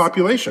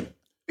population.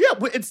 Yeah,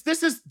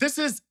 this is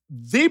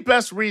the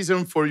best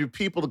reason for you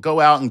people to go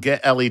out and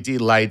get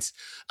LED lights.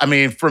 I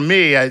mean, for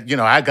me,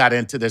 I got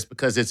into this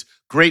because it's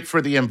great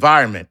for the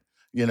environment.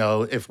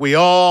 If we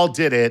all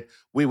did it,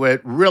 we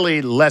would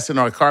really lessen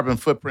our carbon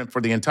footprint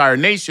for the entire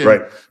nation.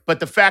 Right.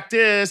 But the fact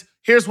is,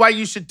 here's why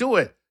you should do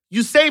it.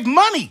 You save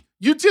money.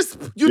 You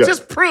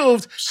just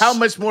proved how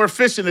much more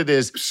efficient it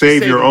is.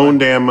 Save your own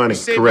damn money.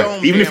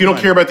 Correct. Even if you don't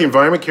care about the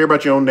environment, care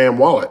about your own damn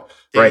wallet.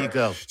 There you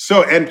go.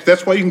 So, and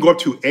that's why you can go up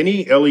to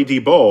any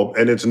LED bulb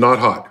and it's not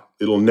hot.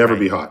 It'll never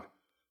be hot.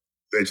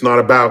 It's not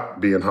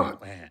about being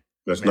hot. Man,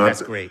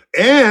 that's great.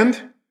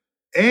 And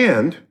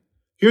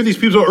here these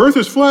people say, Earth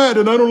is flat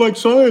and I don't like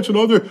science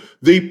and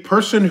the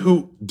person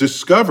who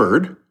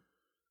discovered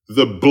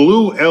the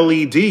blue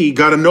LED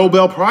got a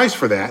Nobel Prize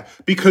for that,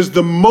 because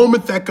the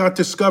moment that got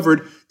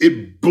discovered,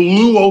 it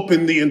blew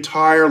open the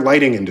entire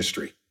lighting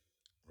industry.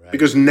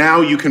 because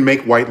now you can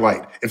make white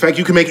light. In fact,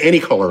 you can make any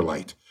color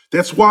light.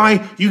 That's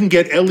why you can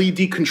get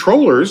LED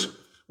controllers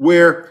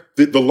where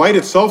the light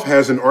itself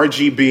has an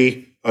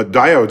RGB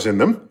diodes in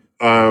them,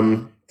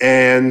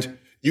 and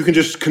you can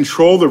just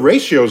control the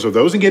ratios of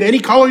those and get any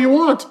color you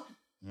want.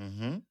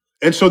 Mm-hmm.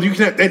 And so you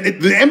can.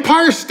 The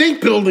Empire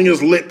State Building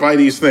is lit by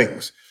these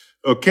things,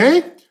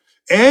 okay?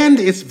 And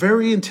it's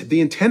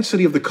the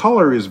intensity of the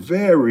color is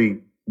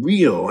very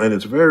real, and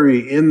it's very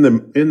in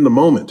the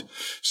moment.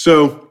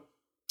 So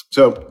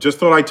just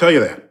thought I'd tell you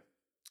that.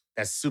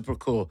 That's super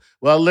cool.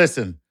 Well,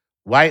 listen,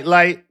 white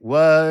light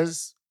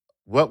was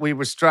what we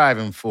were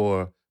striving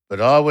for,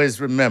 but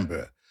always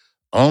remember,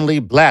 only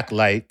black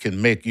light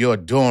can make your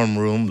dorm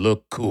room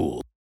look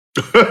cool.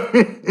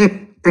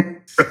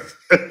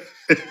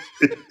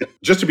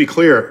 Just to be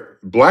clear,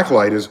 black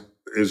light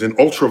is an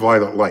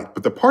ultraviolet light,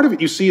 but the part of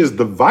it you see is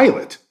the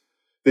violet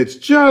that's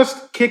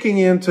just kicking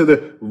into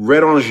the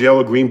red, orange,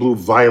 yellow, green, blue,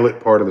 violet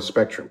part of the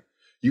spectrum.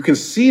 You can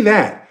see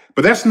that,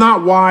 but that's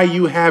not why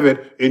you have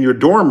it in your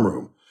dorm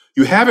room.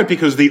 You have it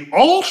because the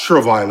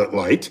ultraviolet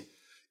light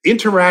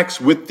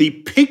interacts with the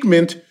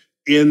pigment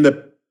in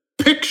the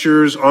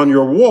pictures on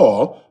your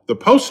wall, the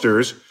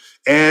posters,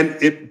 and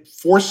it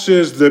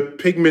forces the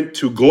pigment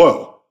to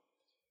glow.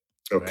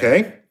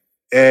 Okay? Right.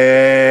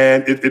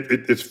 And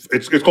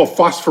it's called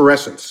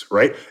phosphorescence,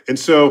 right? And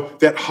so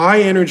that high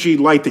energy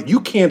light that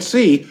you can't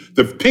see,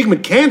 the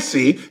pigment can't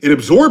see, it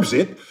absorbs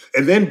it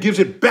and then gives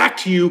it back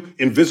to you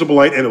in visible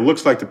light, and it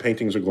looks like the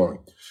paintings are glowing.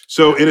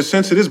 So in a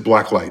sense, it is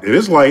black light. It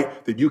is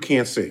light that you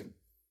can't see.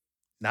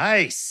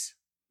 Nice.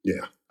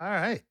 Yeah. All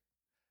right.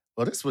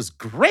 Well, this was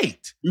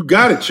great. You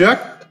got it,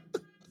 Chuck.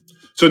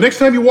 So next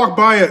time you walk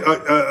by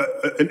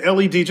an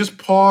LED, just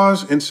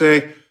pause and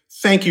say,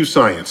 "Thank you,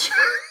 science."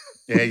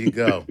 There you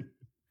go.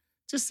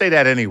 Just say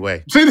that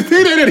anyway. Say that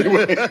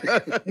anyway.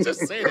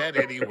 Just say that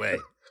anyway.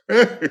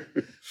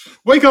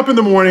 Wake up in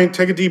the morning,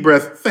 take a deep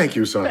breath. Thank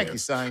you, science. Thank you,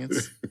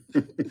 science.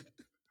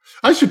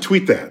 I should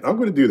tweet that. I'm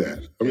going to do that.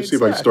 I'm going to see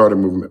if I can start a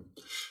movement.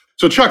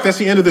 So, Chuck, that's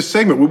the end of this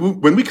segment.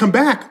 When we come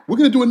back, we're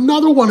going to do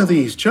another one of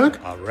these, Chuck.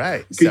 All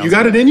right. You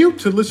got it in you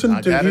to listen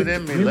I got it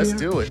in me. Let's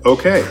do it.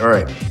 Okay. All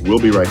right. We'll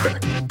be right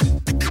back.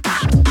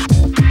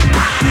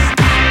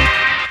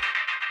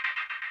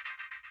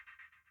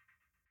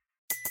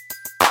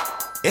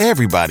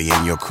 Everybody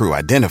in your crew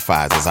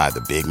identifies as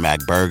either Big Mac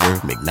Burger,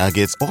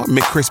 McNuggets, or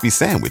McCrispy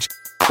Sandwich.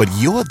 But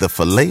you're the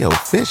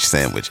Filet-O-Fish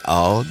Sandwich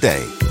all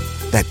day.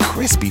 That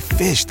crispy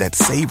fish, that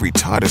savory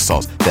tartar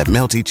sauce, that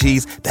melty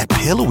cheese, that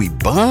pillowy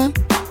bun.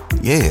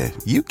 Yeah,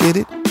 you get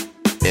it.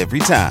 Every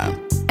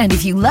time. And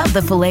if you love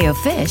the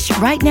Filet-O-Fish,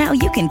 right now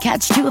you can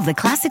catch two of the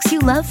classics you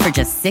love for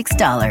just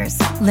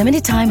 $6.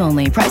 Limited time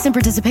only. Price and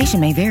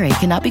participation may vary.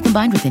 Cannot be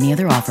combined with any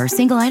other offer.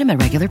 Single item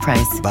at regular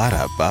price.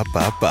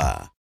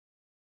 Ba-da-ba-ba-ba.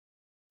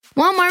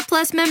 Walmart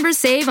Plus members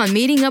save on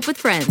meeting up with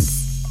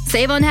friends.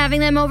 Save on having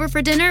them over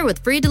for dinner with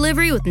free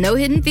delivery with no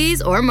hidden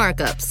fees or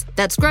markups.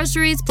 That's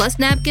groceries, plus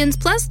napkins,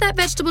 plus that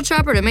vegetable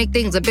chopper to make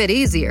things a bit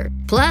easier.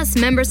 Plus,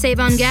 members save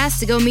on gas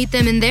to go meet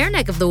them in their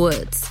neck of the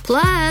woods.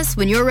 Plus,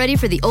 when you're ready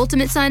for the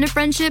ultimate sign of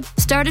friendship,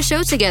 start a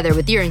show together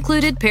with your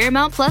included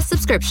Paramount Plus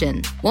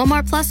subscription.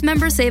 Walmart Plus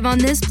members save on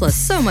this plus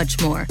so much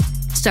more.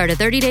 Start a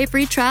 30-day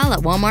free trial at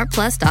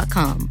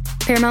walmartplus.com.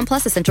 Paramount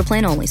Plus Essential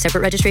Plan only.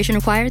 Separate registration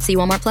required. See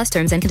Walmart Plus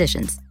terms and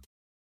conditions.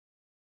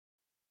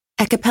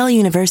 At Capella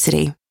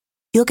University,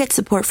 you'll get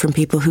support from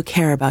people who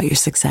care about your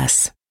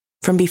success.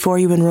 From before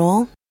you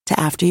enroll to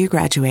after you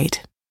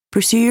graduate,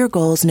 pursue your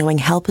goals knowing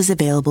help is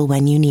available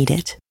when you need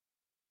it.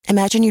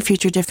 Imagine your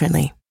future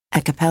differently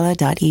at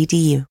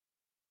capella.edu.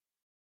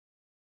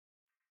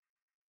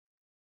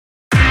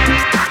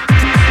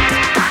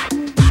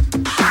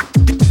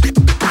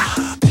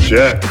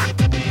 Jack.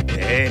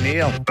 Hey,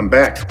 Neil. I'm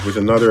back with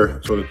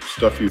another sort of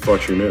stuff you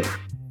thought you knew.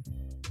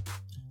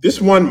 This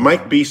one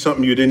might be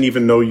something you didn't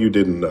even know you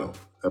didn't know.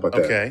 How about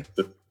that? Okay.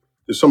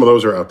 Some of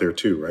those are out there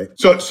too, right?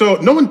 So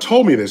no one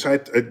told me this. I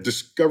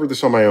discovered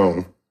this on my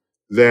own,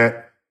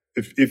 that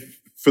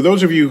if for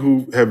those of you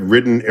who have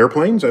ridden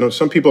airplanes, I know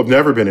some people have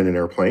never been in an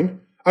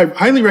airplane. I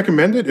highly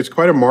recommend it. It's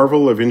quite a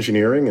marvel of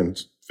engineering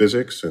and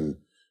physics and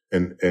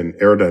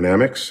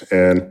aerodynamics.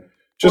 And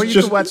or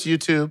you could watch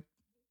YouTube.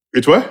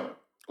 It's what?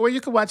 Or you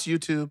could watch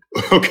YouTube.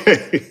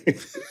 Okay.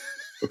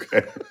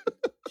 Okay.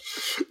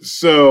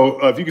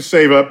 So if you could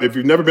save up, if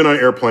you've never been on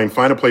an airplane,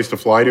 find a place to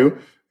fly to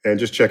and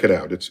just check it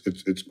out.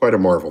 It's quite a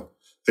marvel.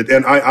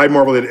 And I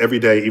marvel at it every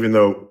day, even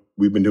though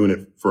we've been doing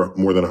it for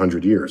more than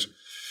 100 years.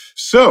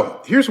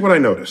 So here's what I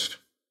noticed.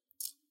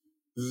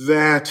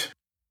 That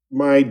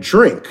my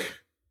drink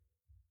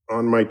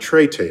on my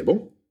tray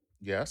table.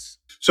 Yes.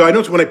 So I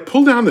noticed when I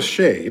pull down the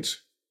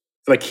shades,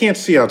 and I can't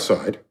see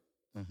outside,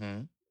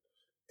 mm-hmm.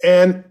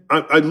 and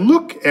I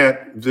look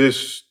at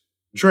this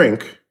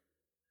drink,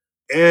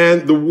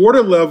 and the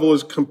water level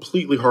is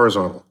completely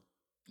horizontal.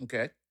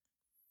 Okay.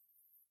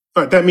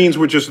 All right, that means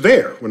we're just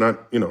there. We're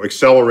not,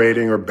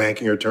 accelerating or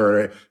banking or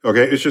turning.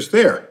 Okay, it's just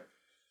there.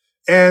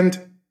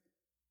 And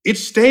it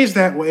stays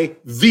that way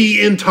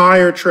the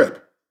entire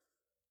trip.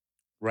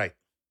 Right.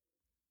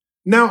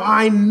 Now,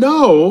 I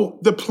know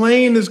the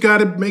plane has got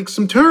to make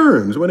some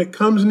turns when it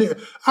comes near.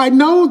 I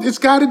know it's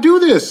got to do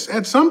this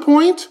at some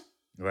point.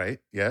 Right,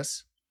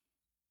 yes.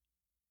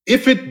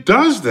 If it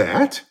does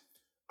that,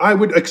 I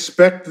would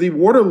expect the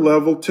water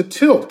level to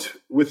tilt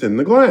within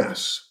the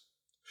glass.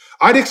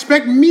 I'd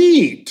expect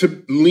me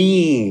to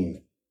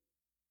lean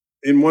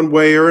in one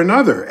way or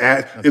another,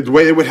 the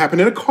way it would happen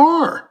in a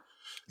car.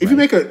 If you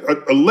make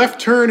a left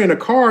turn in a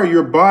car,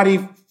 your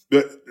body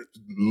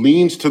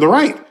leans to the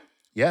right.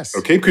 Yes.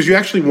 Okay, because you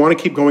actually want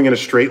to keep going in a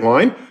straight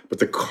line, but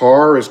the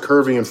car is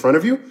curving in front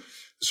of you.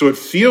 So it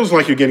feels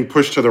like you're getting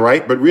pushed to the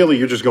right, but really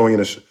you're just going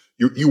in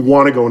you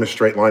want to go in a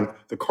straight line.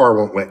 The car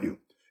won't let you.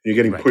 You're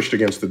getting pushed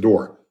against the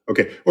door.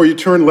 Okay, or you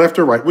turn left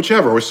or right,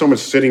 whichever, or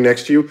someone's sitting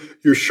next to you,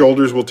 your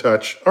shoulders will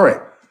touch. All right,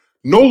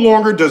 no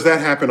longer does that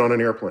happen on an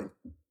airplane.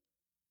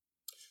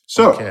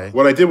 So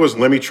what I did was,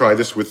 let me try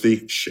this with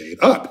the shade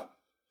up.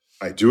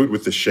 I do it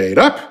with the shade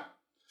up.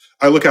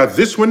 I look out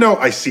this window,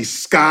 I see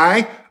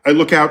sky. I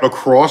look out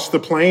across the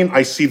plane,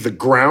 I see the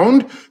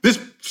ground. This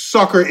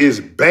sucker is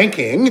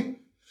banking,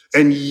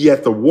 and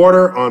yet the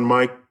water on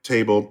my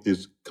table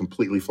is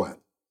completely flat.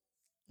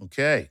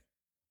 Okay.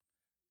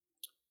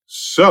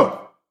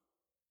 So,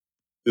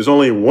 there's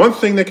only one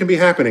thing that can be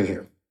happening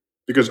here,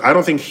 because I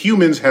don't think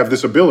humans have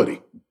this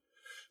ability.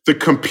 The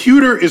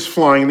computer is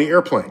flying the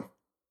airplane,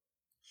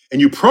 and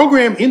you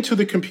program into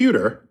the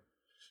computer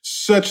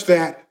such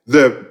that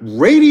the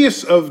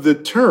radius of the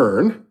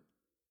turn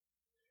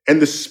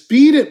and the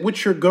speed at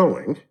which you're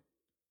going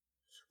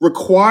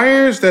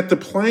requires that the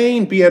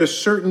plane be at a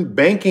certain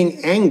banking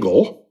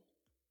angle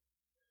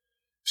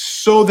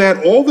so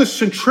that all the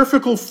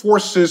centrifugal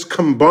forces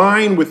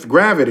combine with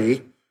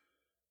gravity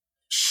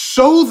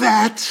so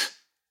that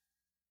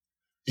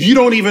you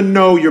don't even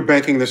know you're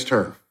banking this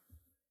turn.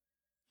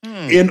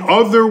 In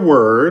other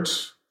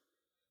words,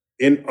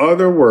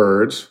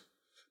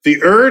 the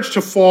urge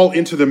to fall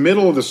into the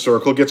middle of the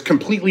circle gets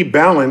completely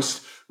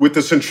balanced with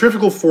the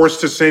centrifugal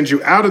force to send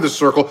you out of the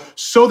circle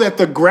so that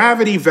the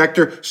gravity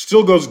vector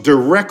still goes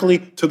directly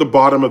to the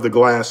bottom of the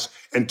glass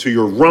and to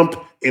your rump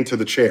into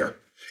the chair.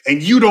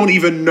 And you don't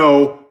even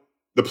know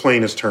the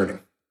plane is turning.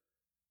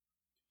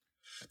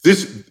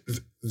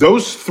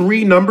 Those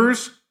three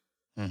numbers,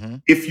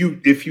 if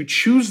you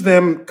choose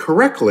them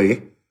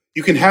correctly,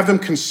 you can have them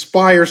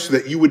conspire so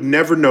that you would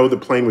never know the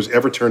plane was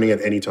ever turning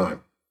at any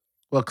time.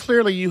 Well,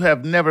 clearly you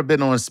have never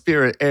been on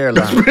Spirit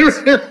Airlines.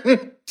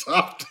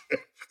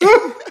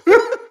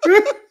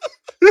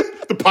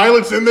 The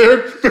pilot's in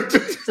there.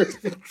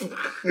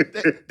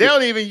 they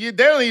don't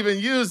even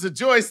use the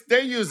joystick.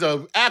 They use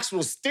an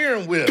actual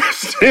steering wheel.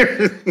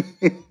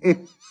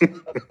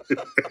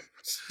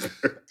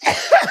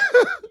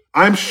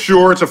 I'm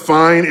sure it's a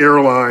fine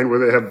airline where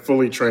they have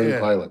fully trained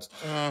pilots.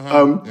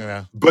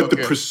 But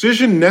the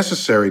precision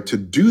necessary to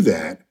do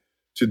that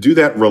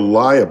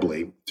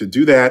reliably, to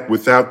do that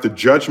without the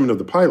judgment of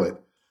the pilot,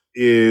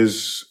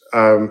 is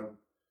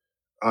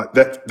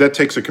that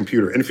takes a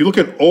computer. And if you look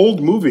at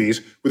old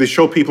movies where they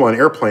show people on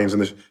airplanes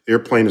and the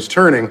airplane is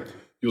turning,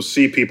 you'll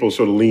see people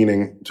sort of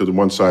leaning to the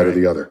one side or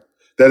the other.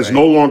 That is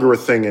no longer a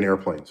thing in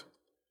airplanes.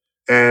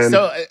 And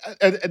so,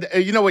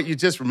 you know what you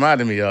just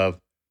reminded me of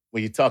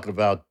when you're talking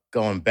about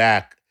going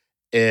back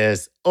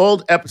is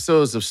old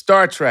episodes of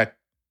Star Trek,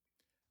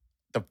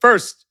 the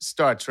first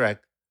Star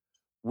Trek,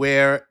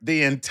 where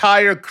the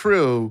entire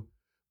crew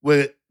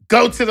would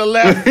go to the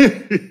left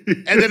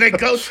and then they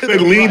go to the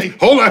right.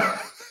 Hold on.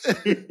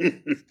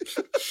 And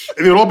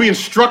they'd all be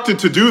instructed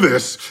to do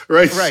this,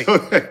 right? Right.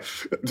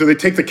 So they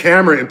take the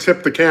camera and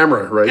tip the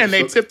camera, right? And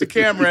they tip the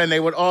camera and they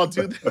would all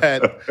do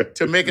that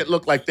to make it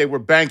look like they were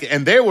banking.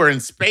 And they were in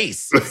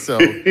space.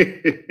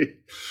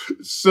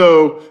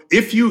 So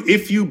if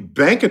you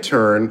bank a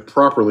turn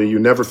properly, you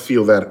never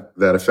feel that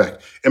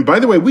effect. And by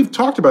the way, we've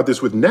talked about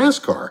this with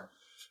NASCAR,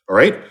 all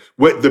right?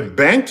 What the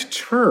banked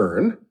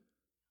turn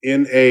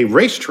in a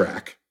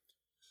racetrack,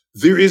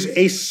 there is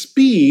a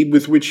speed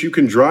with which you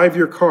can drive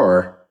your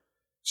car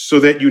so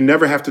that you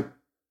never have to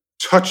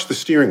touch the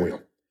steering wheel.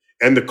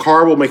 And the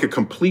car will make a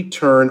complete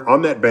turn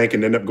on that bank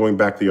and end up going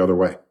back the other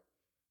way.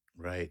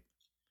 Right.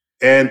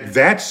 And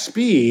that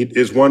speed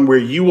is one where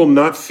you will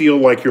not feel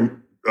like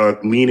you're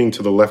leaning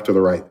to the left or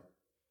the right.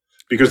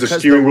 Because the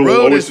steering wheel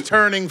will always... is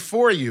turning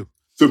for you.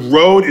 The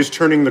road is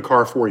turning the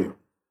car for you.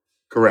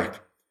 Correct.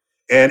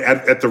 And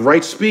at the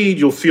right speed,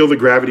 you'll feel the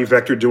gravity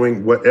vector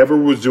doing whatever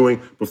it was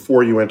doing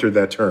before you entered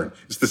that turn.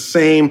 It's the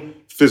same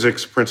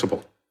physics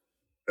principle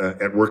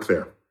at work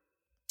there.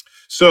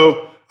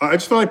 So I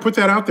just thought I'd put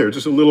that out there.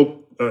 Just a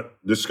little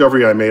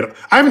discovery I made.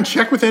 I haven't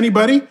checked with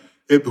anybody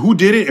who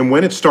did it and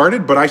when it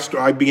started, but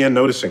I began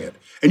noticing it.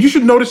 And you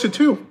should notice it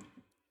too.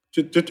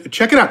 Just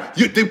check it out.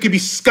 There could be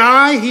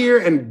sky here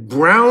and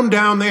brown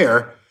down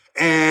there,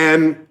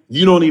 and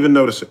you don't even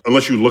notice it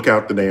unless you look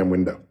out the damn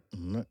window.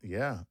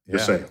 Yeah.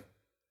 Just saying.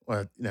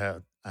 Well,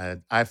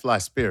 I fly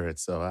Spirit,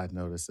 so I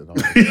notice it all.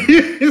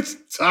 It's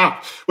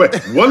tough. Wait,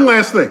 one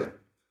last thing.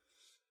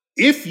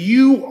 If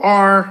you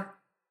are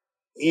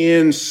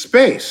in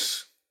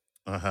space,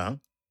 there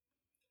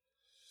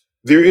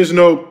is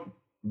no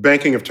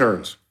banking of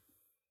turns.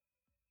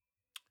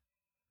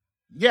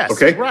 Yes.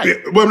 Okay. Right.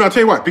 Well, I'll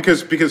tell you what.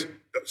 Because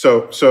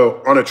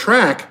so on a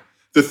track,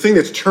 the thing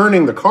that's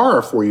turning the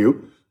car for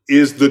you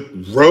is the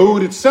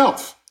road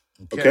itself.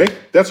 Okay.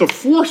 That's a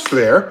force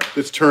there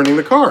that's turning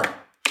the car.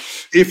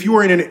 If you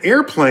are in an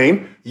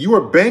airplane, you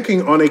are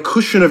banking on a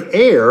cushion of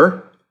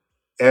air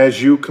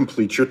as you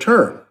complete your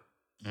turn.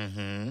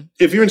 Mm-hmm.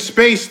 If you're in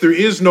space, there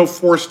is no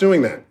force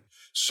doing that.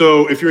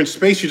 So if you're in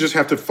space, you just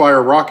have to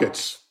fire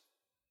rockets.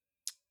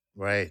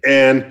 Right.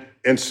 And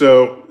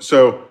so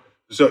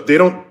they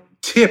don't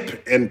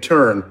tip and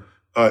turn.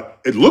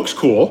 It looks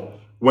cool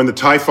when the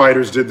TIE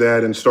fighters did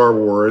that in Star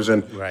Wars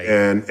and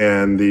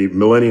the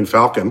Millennium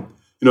Falcon.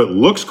 It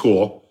looks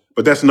cool,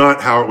 but that's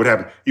not how it would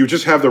happen. You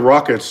just have the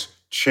rockets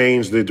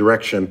change the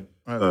direction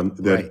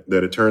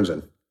that it turns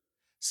in.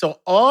 So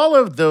all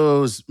of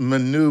those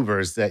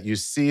maneuvers that you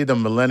see the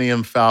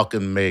Millennium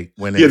Falcon make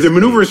when the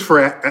maneuvers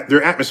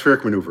they're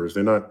atmospheric maneuvers.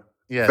 They're not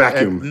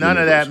vacuum. None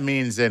maneuvers. of that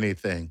means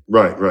anything.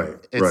 Right.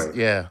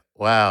 Yeah.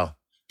 Wow.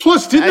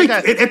 Plus,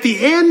 at the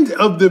end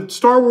of the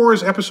Star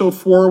Wars Episode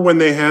 4 when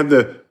they had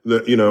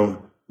when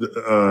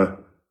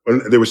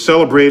they were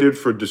celebrated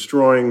for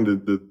destroying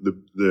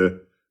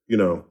the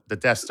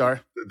Death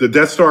Star? The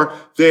Death Star,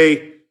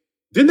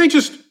 didn't they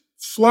just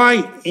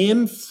fly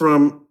in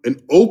from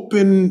an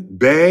open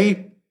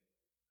bay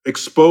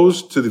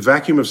exposed to the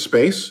vacuum of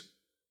space?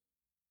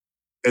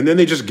 And then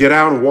they just get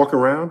out and walk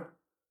around?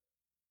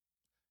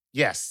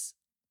 Yes.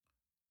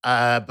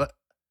 But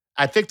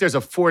I think there's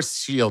a force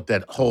shield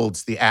that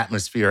holds the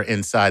atmosphere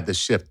inside the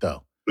ship,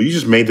 though. Well, you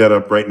just made that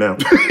up right now.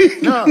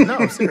 No,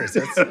 I'm serious.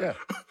 Okay.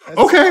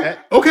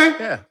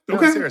 Yeah.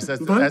 I'm serious.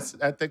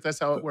 I think that's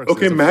how it works.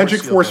 Okay,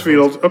 magic force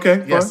fields.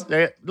 Okay, yes.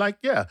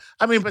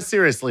 I mean, but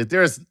seriously,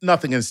 there's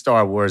nothing in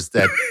Star Wars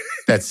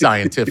that's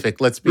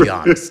scientific. Let's be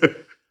honest.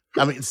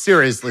 I mean,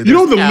 seriously.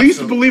 The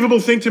least believable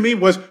thing to me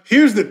was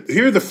here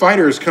are the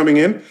fighters coming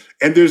in,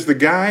 and there's the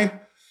guy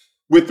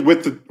with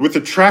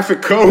the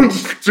traffic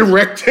cones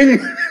directing.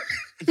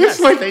 Yes,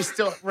 it's like they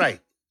still right.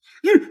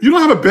 You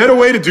don't have a better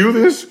way to do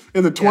this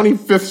in the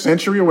 25th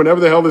century or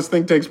whenever the hell this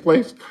thing takes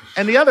place?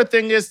 And the other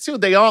thing is, too,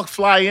 they all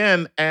fly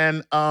in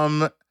and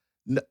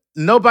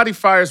nobody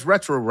fires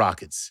retro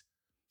rockets.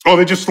 Oh,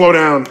 they just slow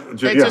down.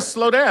 They just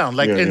slow down.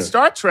 Like in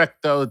Star Trek,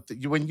 though,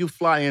 when you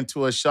fly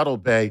into a shuttle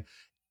bay,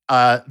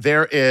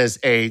 there is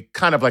a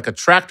kind of like a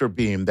tractor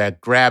beam that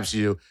grabs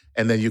you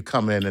and then you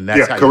come in and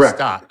that's how you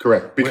stop.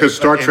 Correct. Because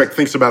Star Trek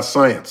thinks about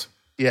science.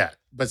 Yeah.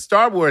 But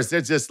Star Wars, they're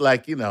just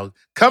like,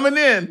 coming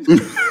in.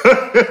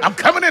 I'm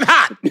coming in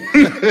hot.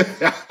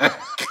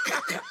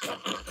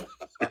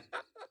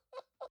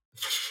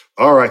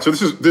 All right. So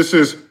this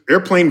is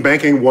Airplane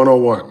Banking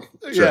 101.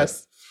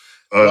 Yes.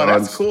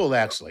 That's cool,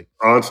 actually.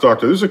 On Star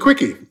Trek. This is a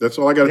quickie. That's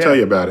all I got to tell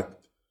you about it.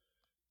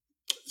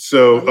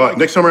 So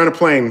next time we're on a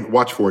plane,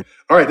 watch for it.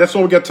 All right. That's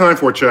all we got time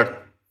for, Chuck.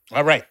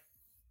 All right.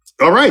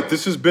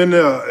 This has been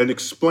an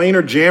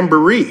explainer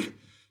jamboree.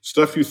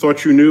 Stuff you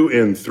thought you knew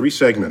in 3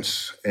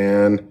 segments.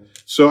 And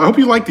so I hope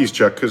you like these,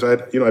 Chuck, because I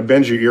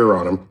bend your ear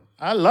on them.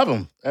 I love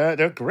them.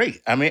 They're great.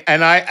 I mean,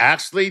 and I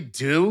actually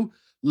do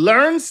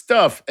learn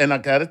stuff. And I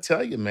got to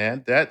tell you,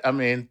 man,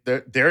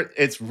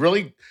 it's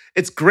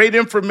great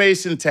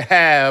information to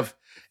have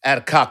at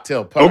a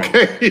cocktail party.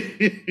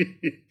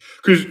 Okay.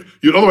 Because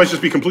you'd otherwise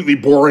just be completely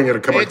boring at a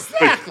company.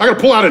 Exactly. I got to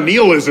pull out a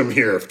nihilism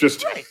here.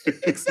 Right.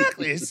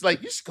 Exactly. It's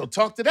like, you should go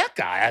talk to that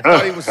guy. I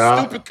thought he was a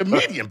stupid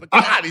comedian, but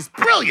God, he's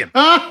brilliant.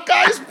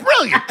 Guy's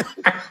brilliant.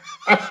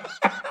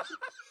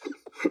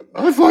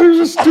 I thought he was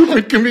a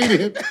stupid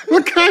comedian.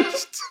 What kind of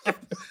stuff?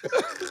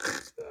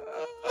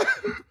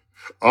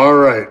 All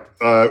right.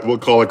 We'll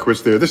call it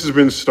quits there. This has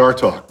been Star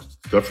Talk.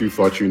 Stuff you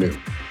thought you knew.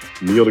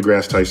 Neil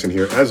deGrasse Tyson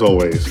here. As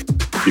always,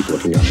 keep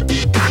looking up.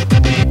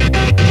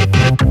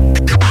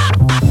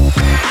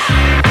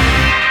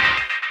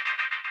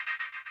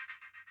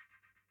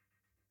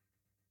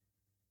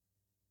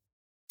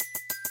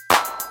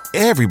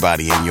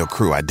 Everybody in your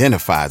crew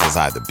identifies as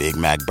either Big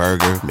Mac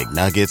Burger,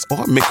 McNuggets,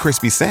 or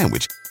McCrispy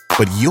Sandwich.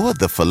 But you're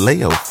the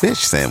Filet-O-Fish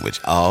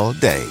Sandwich all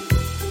day.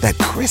 That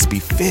crispy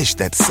fish,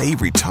 that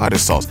savory tartar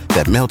sauce,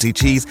 that melty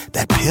cheese,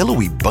 that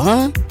pillowy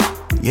bun.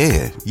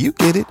 Yeah, you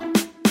get it.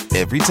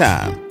 Every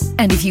time.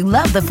 And if you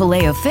love the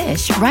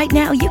Filet-O-Fish, right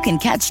now you can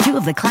catch 2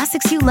 of the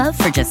classics you love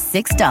for just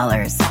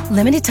 $6.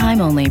 Limited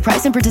time only.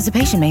 Price and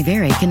participation may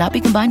vary. Cannot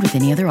be combined with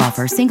any other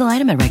offer. Single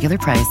item at regular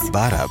price.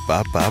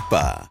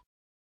 Ba-da-ba-ba-ba.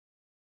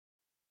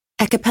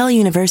 At Capella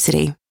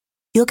University,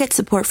 you'll get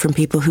support from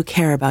people who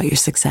care about your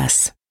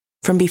success.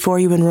 From before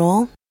you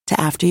enroll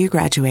to after you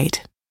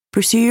graduate,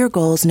 pursue your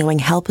goals knowing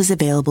help is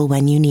available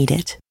when you need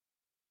it.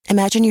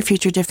 Imagine your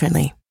future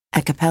differently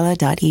at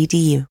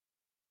capella.edu.